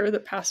literature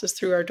that passes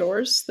through our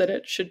doors, that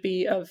it should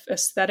be of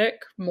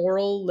aesthetic,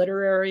 moral,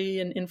 literary,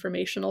 and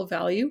informational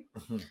value.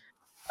 Hmm.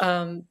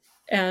 Um,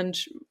 and,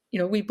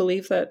 we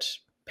believe that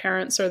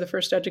parents are the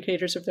first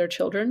educators of their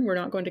children. We're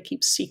not going to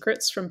keep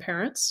secrets from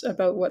parents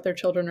about what their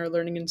children are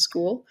learning in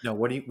school. Now,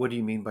 what do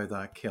you mean by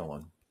that,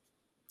 Caylan?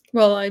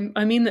 Well,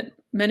 I mean that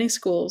many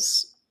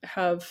schools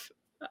have,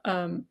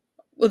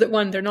 well, that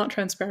one, they're not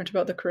transparent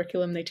about the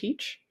curriculum they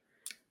teach.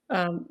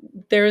 Um,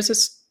 there's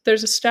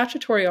a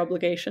statutory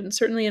obligation,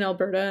 certainly in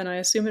Alberta, and I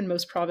assume in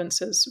most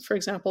provinces, for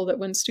example, that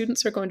when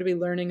students are going to be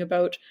learning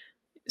about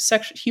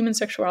human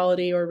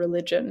sexuality or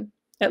religion,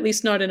 at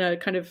least not in a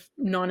kind of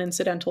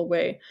non-incidental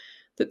way,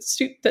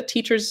 that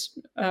teachers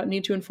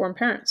need to inform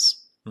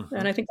parents. Hmm.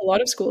 And I think a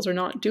lot of schools are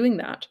not doing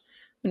that.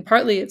 And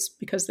partly it's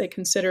because they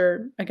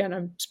consider, again,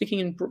 I'm speaking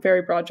in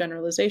very broad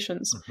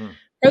generalizations, Hmm.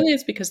 partly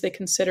it's because they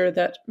consider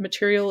that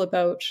material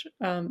about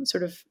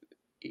sort of,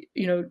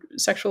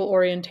 sexual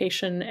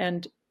orientation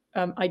and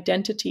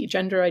identity,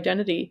 gender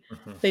identity,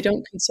 Hmm. they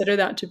don't consider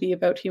that to be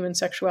about human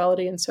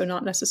sexuality, and so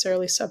not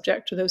necessarily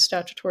subject to those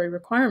statutory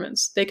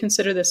requirements. They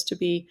consider this to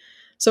be,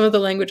 some of the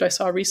language I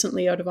saw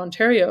recently out of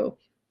Ontario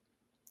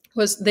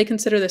was, they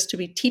consider this to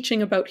be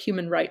teaching about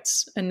human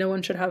rights, and no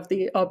one should have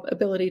the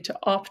ability to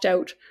opt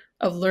out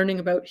of learning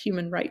about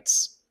human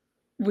rights.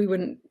 We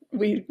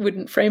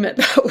wouldn't frame it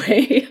that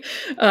way.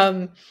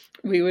 um,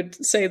 we would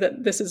say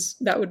that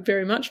that would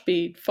very much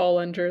be fall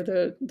under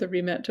the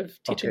remit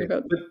of teaching Okay,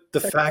 about but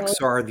the facts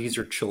sexuality. are these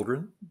are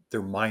children,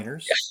 they're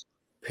minors.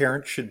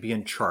 Parents should be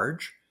in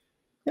charge,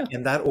 Yeah.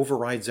 and that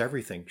overrides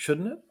everything,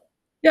 shouldn't it?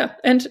 Yeah,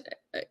 and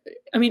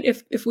I mean,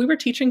 if we were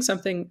teaching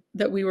something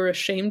that we were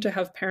ashamed to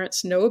have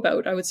parents know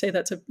about, I would say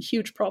that's a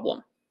huge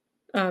problem.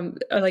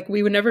 Like,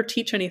 we would never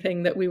teach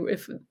anything that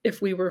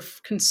if we were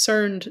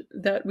concerned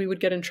that we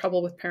would get in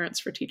trouble with parents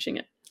for teaching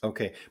it.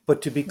 Okay,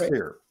 but to be Right.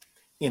 clear,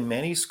 in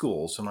many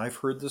schools, and I've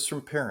heard this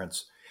from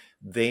parents,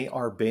 they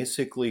are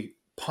basically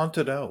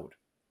punted out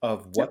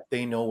of Yeah. what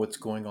they know what's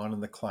going on in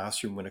the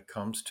classroom when it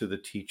comes to the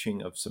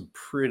teaching of some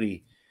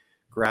pretty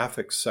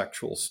graphic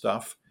sexual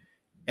stuff.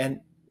 And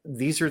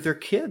these are their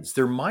kids,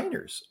 they're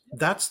minors.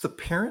 That's the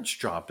parents'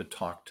 job to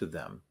talk to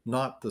them,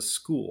 not the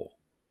school.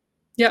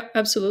 Yeah,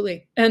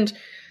 absolutely. And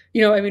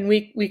I mean,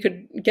 we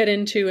could get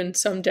into in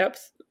some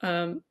depth.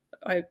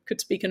 I could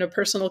speak in a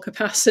personal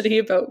capacity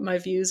about my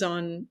views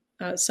on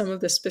some of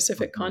the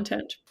specific Mhm.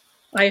 content.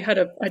 I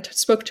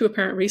spoke to a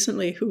parent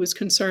recently who was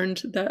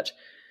concerned that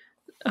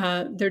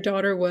their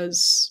daughter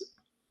was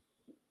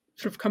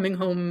sort of coming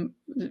home,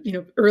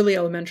 early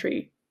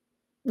elementary,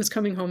 was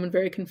coming home and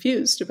very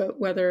confused about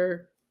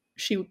whether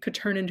she could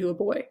turn into a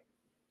boy,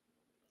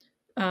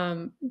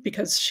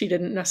 because she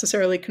didn't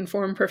necessarily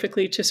conform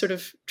perfectly to sort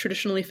of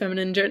traditionally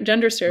feminine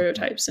gender Mhm.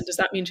 stereotypes. And does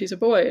that mean she's a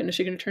boy? And is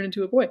she going to turn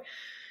into a boy?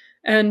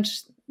 And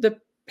the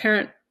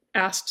parent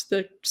asked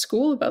the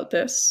school about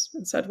this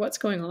and said, "What's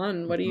going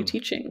on? What are you Mhm.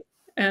 teaching?"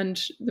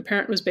 And the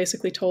parent was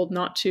basically told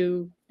not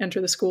to enter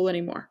the school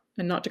anymore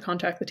and not to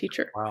contact the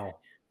teacher. Wow.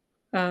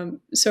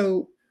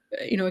 So,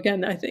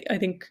 again, I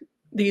think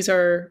these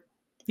are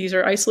these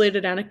are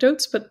isolated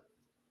anecdotes, but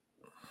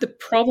the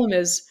problem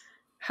is,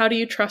 how do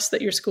you trust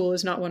that your school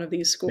is not one of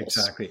these schools?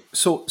 Exactly.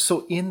 So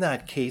in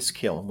that case,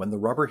 Killen, when the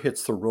rubber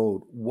hits the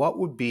road, what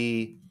would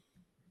be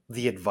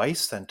the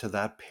advice then to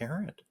that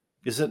parent?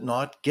 Is it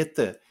not Yeah,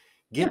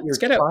 get let's your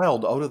get out.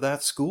 child out of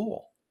that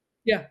school?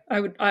 Yeah,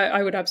 I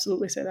would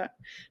absolutely say that.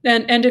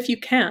 And if you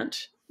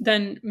can't,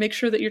 then make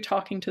sure that you're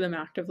talking to them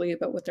actively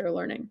about what they're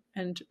learning,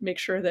 and make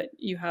sure that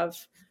you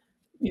have,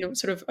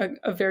 sort of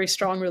a very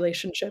strong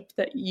relationship,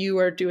 that you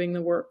are doing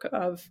the work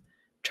of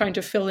trying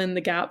to fill in the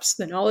gaps,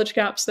 the knowledge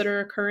gaps that are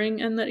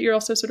occurring, and that you're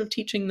also sort of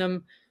teaching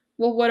them,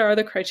 well, what are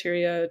the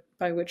criteria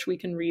by which we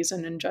can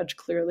reason and judge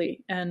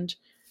clearly? And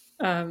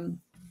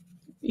um,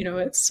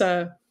 it's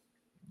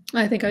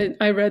I think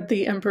I read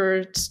The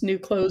Emperor's New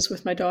Clothes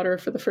with my daughter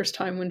for the first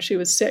time when she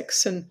was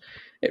 6, and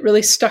it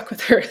really stuck with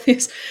her.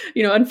 These,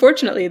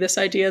 unfortunately, this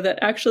idea that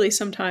actually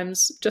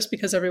sometimes just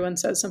because everyone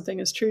says something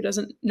is true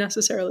doesn't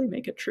necessarily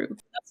make it true.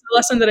 That's a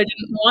lesson that I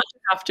didn't want to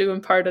have to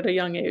impart at a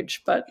young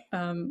age, but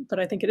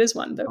I think it is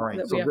one that All right.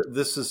 that we So have to.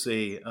 this is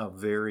a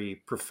very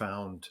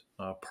profound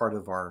part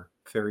of our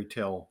fairy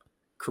tale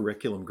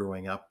curriculum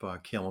growing up,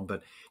 Killen.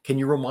 But can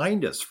you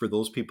remind us, for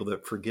those people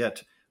that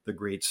forget the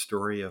great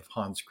story of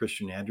Hans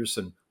Christian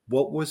Andersen,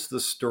 what was the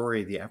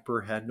story? The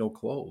Emperor Had No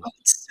Clothes. Oh,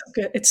 it's so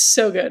good. It's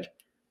so good.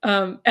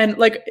 And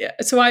like,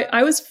 so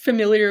I was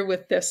familiar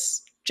with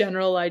this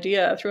general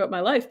idea throughout my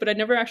life, but I'd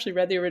never actually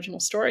read the original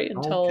story Okay.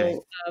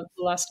 until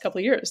the last couple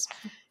of years.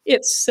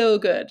 It's so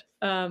good.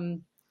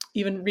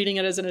 Even reading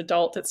it as an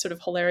adult, it's sort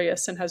of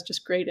hilarious and has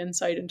just great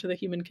insight into the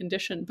human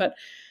condition. But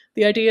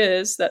the idea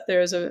is that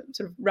there's a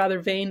sort of rather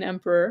vain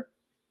emperor,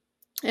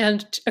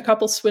 and a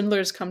couple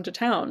swindlers come to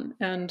town,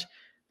 and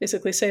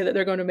basically say that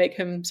they're going to make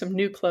him some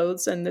new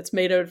clothes, and it's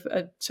made out of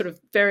a sort of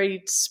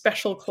very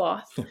special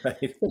cloth Right.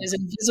 that is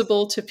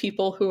invisible to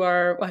people who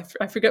are,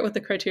 I forget what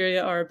the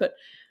criteria are, but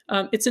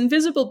it's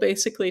invisible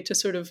basically to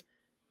sort of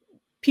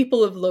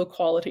people of low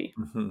quality.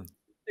 Hmm.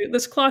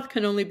 This cloth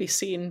can only be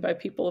seen by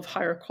people of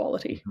higher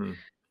quality, Hmm.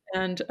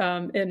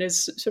 and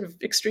is sort of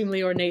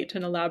extremely ornate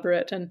and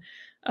elaborate. And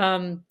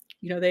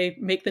they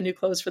make the new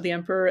clothes for the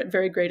emperor at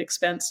very great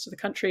expense to the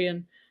country,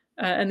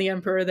 and the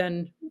emperor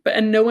then,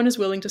 and no one is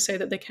willing to say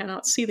that they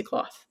cannot see the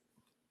cloth,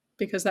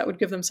 because that would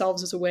give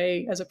themselves as a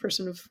way, as a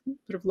person of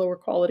sort of lower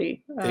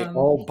quality. They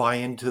all buy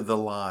into the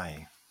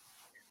lie.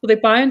 Well, they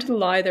buy into the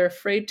lie. They're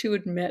afraid to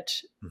admit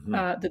Hmm.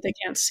 that they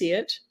can't see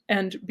it.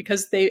 And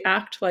because they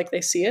act like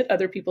they see it,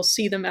 other people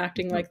see them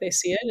acting Hmm. like they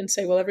see it and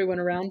say, well, everyone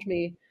around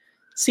me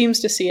seems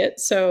to see it,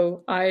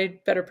 so I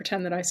better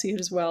pretend that I see it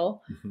as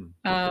well. Hmm.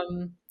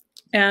 Um,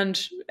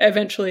 and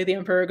eventually the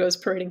emperor goes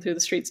parading through the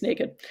streets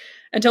naked,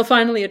 until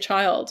finally a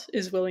child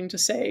is willing to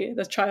say,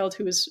 the child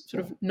who is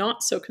sort of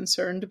not so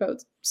concerned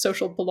about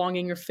social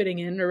belonging or fitting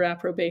in or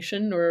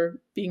approbation or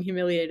being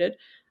humiliated.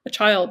 A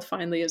child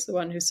finally is the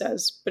one who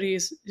says, but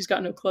he's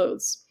got no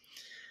clothes.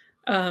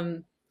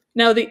 Um,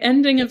 Now, the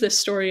ending of this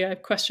story, I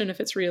question if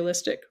it's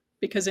realistic,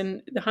 because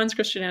in the Hans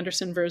Christian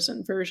Andersen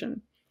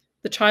version,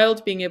 the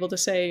child being able to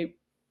say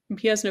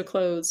he has no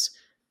clothes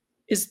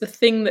is the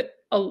thing that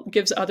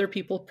gives other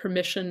people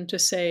permission to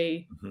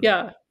say, Hmm.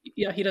 yeah,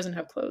 he doesn't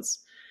have clothes.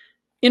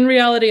 In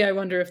reality, I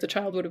wonder if the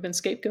child would have been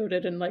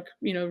scapegoated and, like,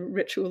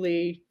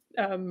 ritually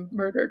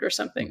murdered or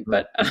something. Hmm.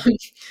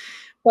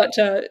 But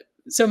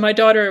so my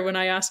daughter, when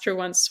I asked her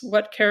once,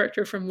 what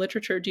character from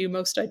literature do you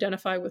most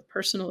identify with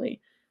personally?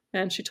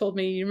 And she told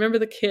me, you remember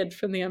the kid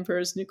from The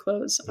Emperor's New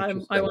Clothes? I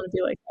Interesting. want to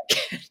be like that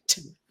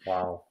kid.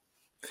 Wow.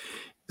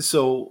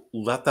 So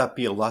let that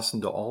be a lesson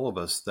to all of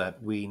us,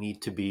 that we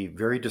need to be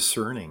very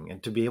discerning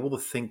and to be able to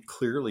think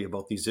clearly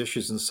about these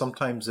issues. And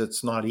sometimes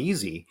it's not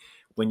easy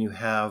when you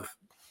have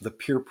the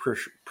peer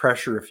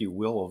pressure, if you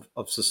will,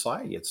 of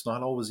society. It's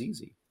not always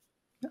easy.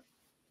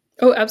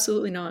 Oh,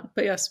 absolutely not.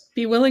 But yes,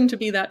 be willing to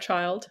be that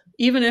child,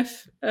 even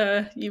if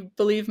you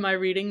believe my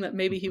reading that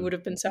maybe he Mhm. would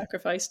have been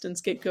sacrificed and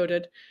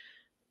scapegoated.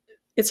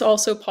 It's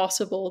also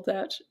possible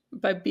that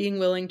by being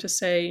willing to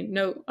say,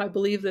 no, I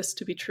believe this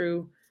to be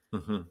true,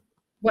 Mhm.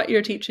 what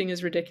you're teaching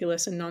is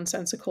ridiculous and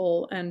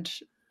nonsensical. And,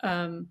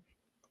 um,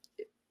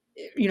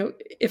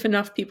 if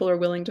enough people are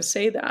willing to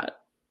say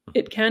that,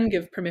 it can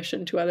give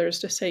permission to others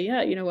to say,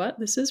 yeah, you know what,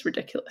 this is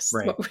ridiculous,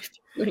 Right. what we've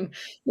been doing.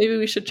 Maybe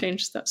we should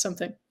change that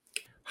something.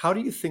 How do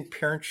you think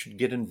parents should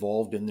get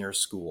involved in their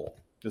school?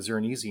 Is there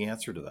an easy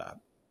answer to that?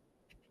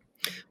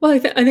 Well, I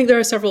think there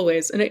are several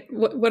ways. And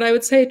what I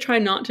would say try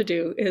not to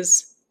do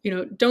is,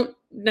 don't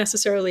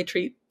necessarily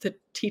treat the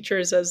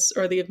teachers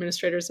or the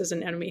administrators as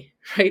an enemy,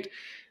 right?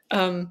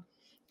 Um,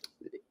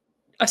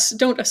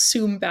 don't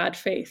assume bad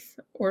faith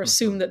or Mhm.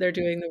 assume that they're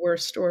doing the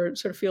worst or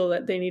sort of feel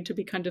that they need to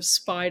be kind of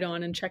spied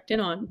on and checked in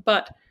on,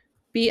 but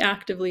be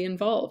actively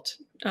involved.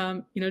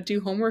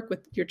 Do homework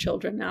with your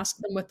children, ask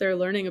them what they're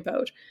learning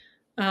about.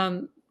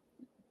 Um,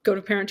 Go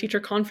to parent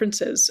teacher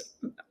conferences,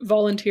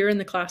 volunteer in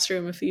the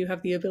classroom if you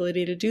have the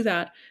ability to do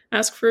that,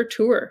 ask for a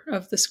tour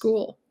of the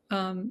school,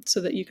 so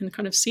that you can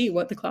kind of see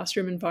what the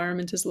classroom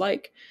environment is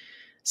like.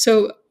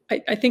 So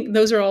I think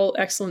those are all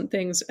excellent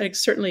things. I'd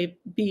certainly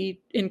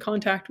be in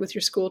contact with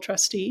your school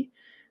trustee,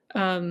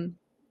 um,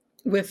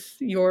 with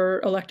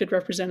your elected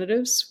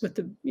representatives, with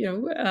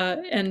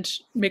and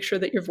make sure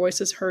that your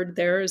voice is heard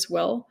there as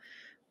well.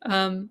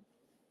 Um,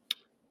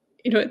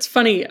 it's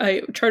funny.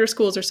 Charter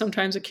schools are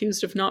sometimes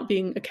accused of not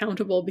being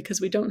accountable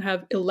because we don't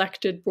have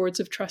elected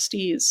boards of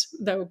trustees,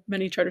 though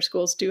many charter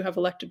schools do have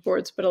elected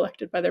boards, but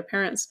elected by their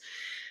parents.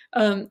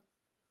 Um,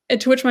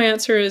 and to which my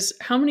answer is,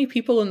 how many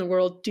people in the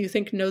world do you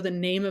think know the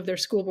name of their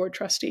school board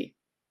trustee?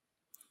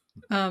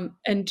 And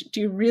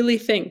do you really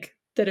think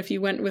that if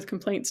you went with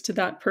complaints to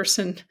that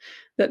person,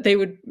 that they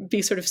would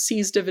be sort of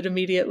seized of it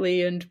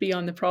immediately and be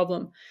on the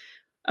problem?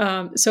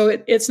 So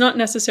it's not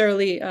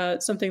necessarily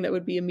something that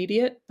would be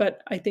immediate,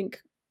 but I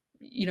think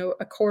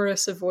a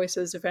chorus of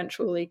voices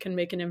eventually can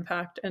make an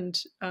impact, and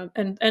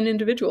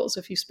individuals,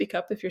 if you speak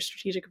up, if you're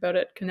strategic about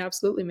it, can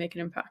absolutely make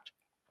an impact.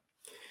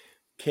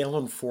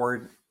 Caylan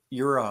Ford,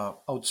 you're an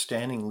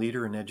outstanding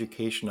leader in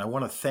education. I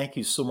want to thank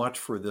you so much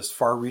for this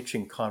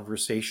far-reaching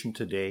conversation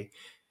today.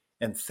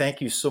 And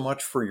thank you so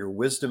much for your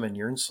wisdom and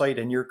your insight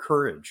and your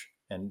courage.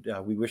 And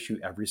we wish you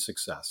every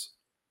success.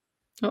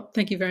 Oh,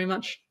 thank you very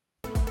much.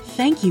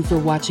 Thank you for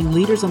watching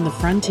Leaders on the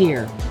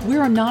Frontier.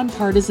 We're a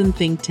nonpartisan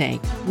think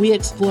tank. We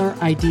explore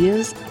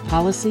ideas,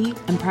 policy,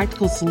 and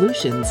practical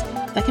solutions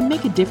that can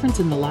make a difference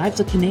in the lives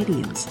of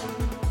Canadians.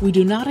 We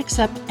do not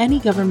accept any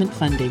government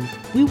funding.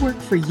 We work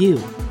for you.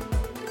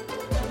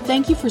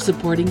 Thank you for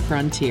supporting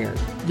Frontier.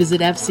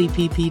 Visit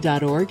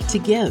fcpp.org to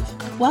give.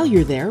 While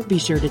you're there, be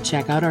sure to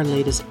check out our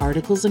latest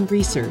articles and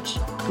research.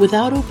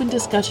 Without open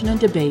discussion and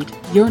debate,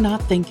 you're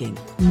not thinking,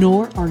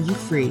 nor are you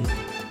free.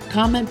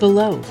 Comment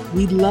below.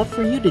 We'd love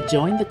for you to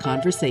join the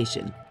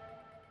conversation.